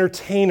an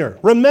entertainer.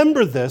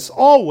 Remember this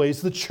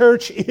always. The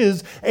church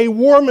is a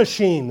war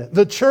machine.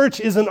 The church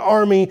is an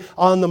army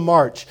on the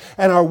march.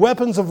 And our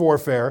weapons of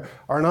warfare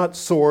are not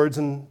swords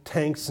and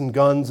tanks and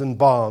guns and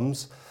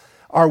bombs.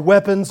 Our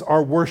weapons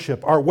are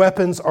worship. Our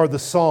weapons are the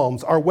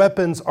Psalms. Our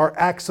weapons are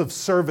acts of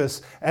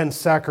service and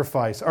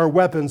sacrifice. Our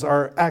weapons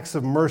are acts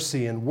of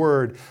mercy and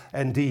word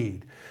and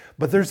deed.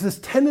 But there's this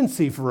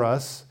tendency for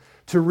us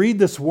to read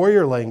this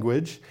warrior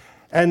language,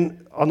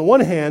 and on the one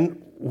hand,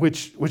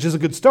 which is a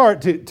good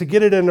start, to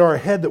get it into our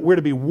head that we're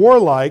to be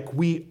warlike,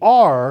 we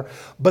are,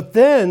 but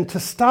then to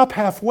stop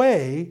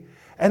halfway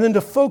and then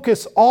to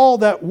focus all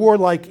that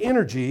warlike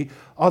energy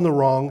on the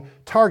wrong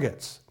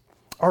targets.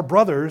 Our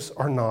brothers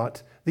are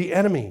not the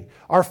enemy.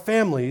 Our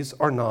families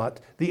are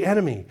not the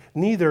enemy.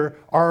 Neither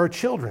are our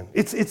children.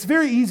 It's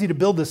very easy to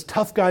build this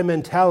tough guy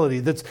mentality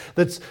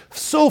that's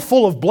so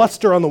full of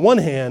bluster on the one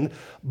hand,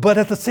 but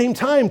at the same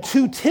time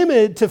too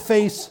timid to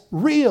face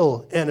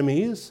real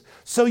enemies.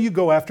 So you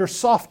go after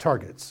soft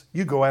targets.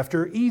 You go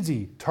after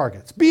easy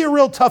targets. Be a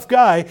real tough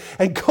guy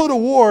and go to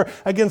war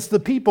against the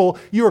people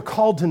you are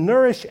called to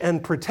nourish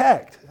and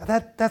protect.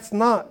 That's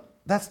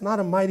not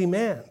a mighty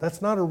man.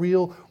 That's not a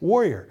real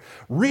warrior.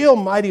 Real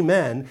mighty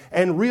men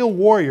and real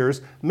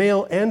warriors,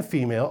 male and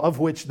female, of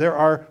which there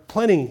are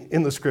plenty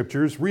in the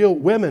scriptures, real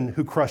women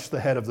who crush the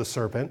head of the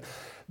serpent,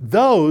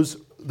 those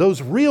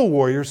real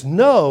warriors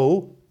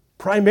know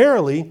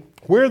primarily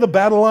where the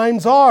battle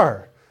lines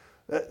are.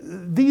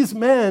 These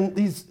men,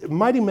 these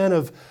mighty men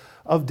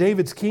of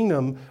David's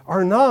kingdom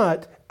are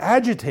not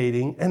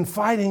agitating and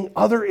fighting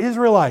other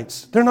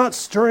Israelites. They're not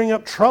stirring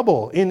up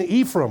trouble in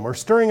Ephraim or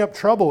stirring up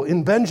trouble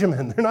in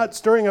Benjamin. They're not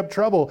stirring up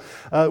trouble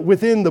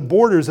within the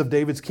borders of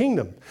David's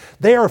kingdom.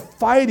 They are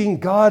fighting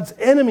God's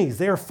enemies.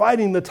 They are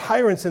fighting the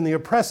tyrants and the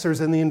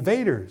oppressors and the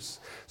invaders.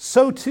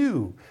 So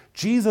too,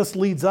 Jesus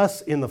leads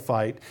us in the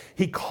fight.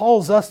 He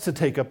calls us to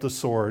take up the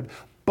sword.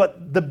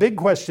 But the big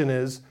question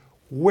is,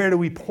 where do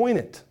we point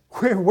it?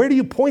 Where do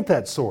you point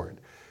that sword?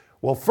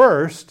 Well,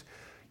 first,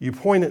 you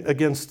point it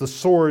against the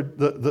sword,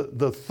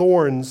 the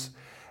thorns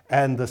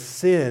and the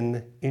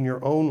sin in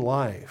your own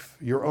life,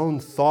 your own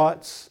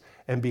thoughts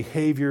and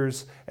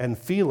behaviors and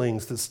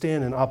feelings that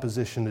stand in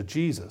opposition to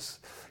Jesus.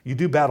 You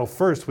do battle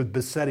first with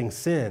besetting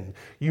sin.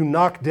 You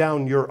knock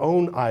down your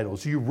own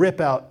idols. You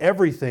rip out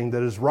everything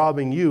that is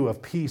robbing you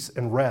of peace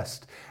and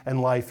rest and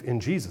life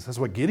in Jesus. That's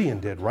what Gideon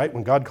did, right?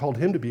 When God called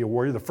him to be a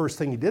warrior, the first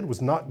thing he did was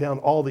knock down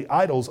all the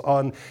idols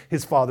on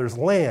his father's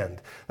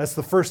land. That's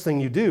the first thing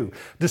you do.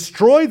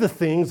 Destroy the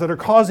things that are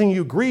causing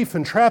you grief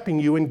and trapping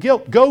you in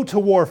guilt. Go to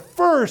war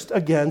first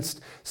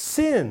against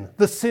sin,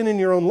 the sin in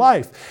your own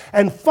life,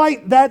 and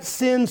fight that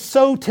sin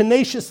so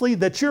tenaciously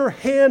that your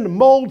hand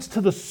molds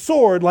to the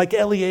sword like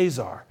Eleazar.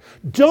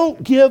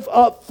 Don't give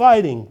up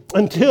fighting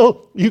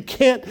until you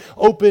can't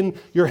open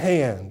your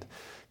hand.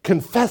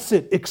 Confess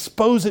it,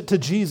 expose it to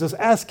Jesus.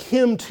 Ask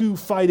him to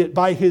fight it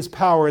by his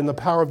power and the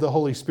power of the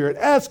Holy Spirit.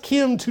 Ask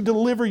him to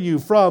deliver you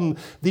from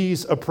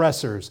these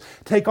oppressors.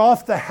 Take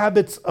off the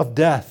habits of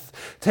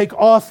death. Take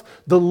off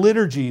the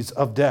liturgies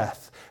of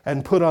death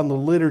and put on the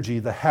liturgy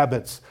the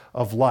habits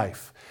of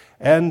life.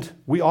 And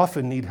we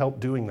often need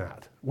help doing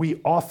that.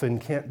 We often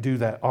can't do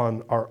that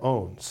on our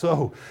own.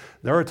 So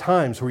there are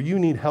times where you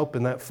need help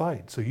in that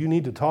fight. So you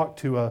need to talk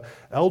to an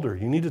elder.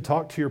 You need to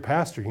talk to your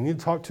pastor. You need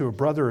to talk to a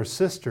brother or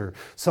sister,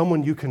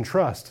 someone you can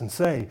trust, and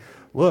say,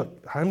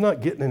 look, I'm not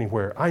getting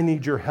anywhere. I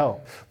need your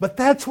help. But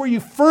that's where you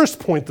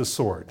first point the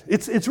sword.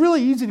 It's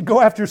really easy to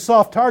go after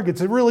soft targets.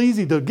 It's really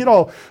easy to get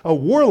all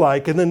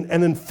warlike and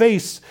then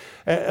face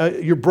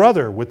your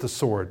brother with the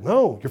sword.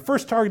 No, your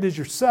first target is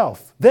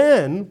yourself.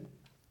 Then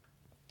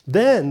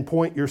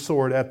point your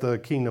sword at the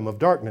kingdom of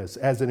darkness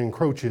as it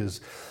encroaches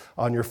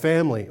on your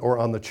family or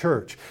on the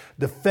church.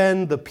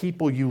 Defend the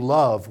people you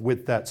love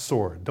with that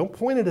sword. Don't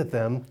point it at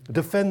them.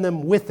 Defend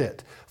them with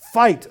it.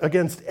 Fight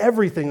against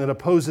everything that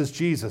opposes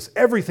Jesus,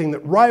 everything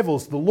that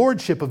rivals the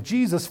lordship of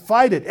Jesus.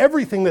 Fight it.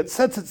 Everything that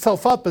sets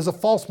itself up as a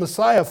false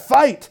Messiah.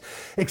 Fight.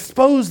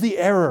 Expose the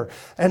error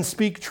and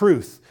speak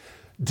truth.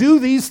 Do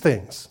these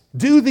things.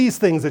 Do these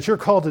things that you're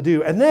called to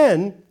do. And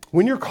then,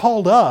 when you're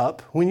called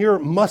up, when you're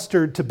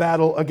mustered to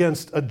battle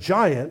against a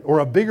giant or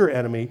a bigger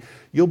enemy,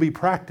 you'll be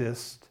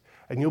practiced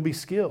and you'll be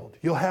skilled.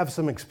 You'll have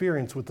some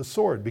experience with the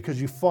sword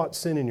because you fought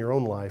sin in your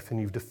own life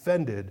and you've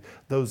defended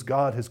those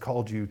God has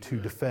called you to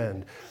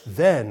defend.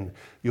 Then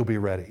you'll be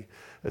ready.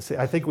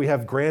 I think we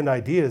have grand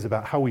ideas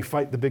about how we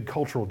fight the big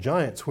cultural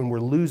giants when we're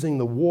losing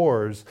the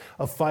wars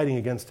of fighting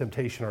against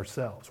temptation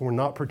ourselves. We're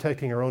not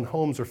protecting our own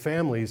homes or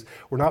families.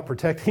 We're not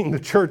protecting the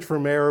church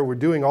from error. We're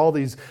doing all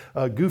these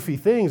goofy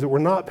things that we're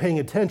not paying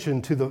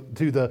attention to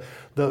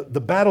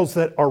the battles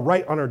that are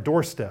right on our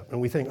doorstep. And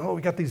we think, oh,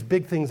 we got these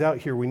big things out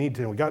here we need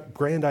to, and we got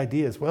grand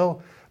ideas.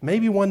 Well,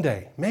 maybe one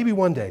day.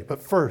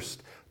 But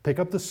first, pick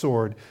up the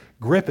sword,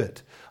 grip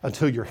it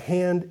until your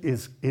hand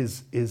is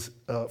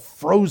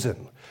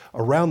frozen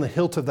around the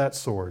hilt of that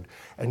sword,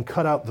 and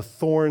cut out the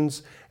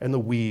thorns and the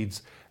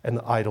weeds and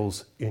the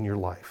idols in your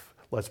life.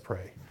 Let's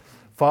pray.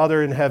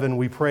 Father in heaven,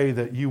 we pray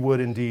that you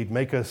would indeed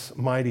make us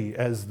mighty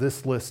as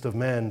this list of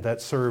men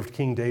that served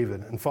King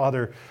David. And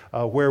Father,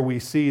 where we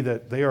see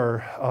that they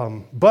are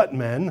but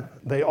men,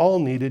 they all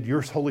needed your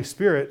Holy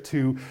Spirit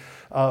to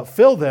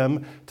fill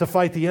them to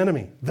fight the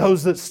enemy.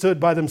 Those that stood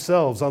by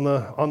themselves on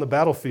the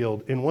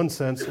battlefield, in one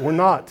sense, were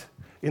not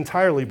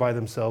entirely by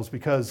themselves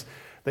because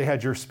they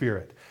had your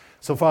Spirit.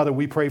 So, Father,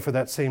 we pray for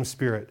that same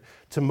Spirit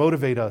to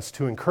motivate us,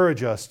 to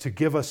encourage us, to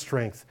give us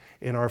strength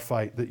in our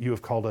fight that you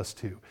have called us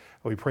to.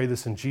 We pray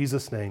this in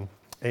Jesus' name.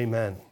 Amen.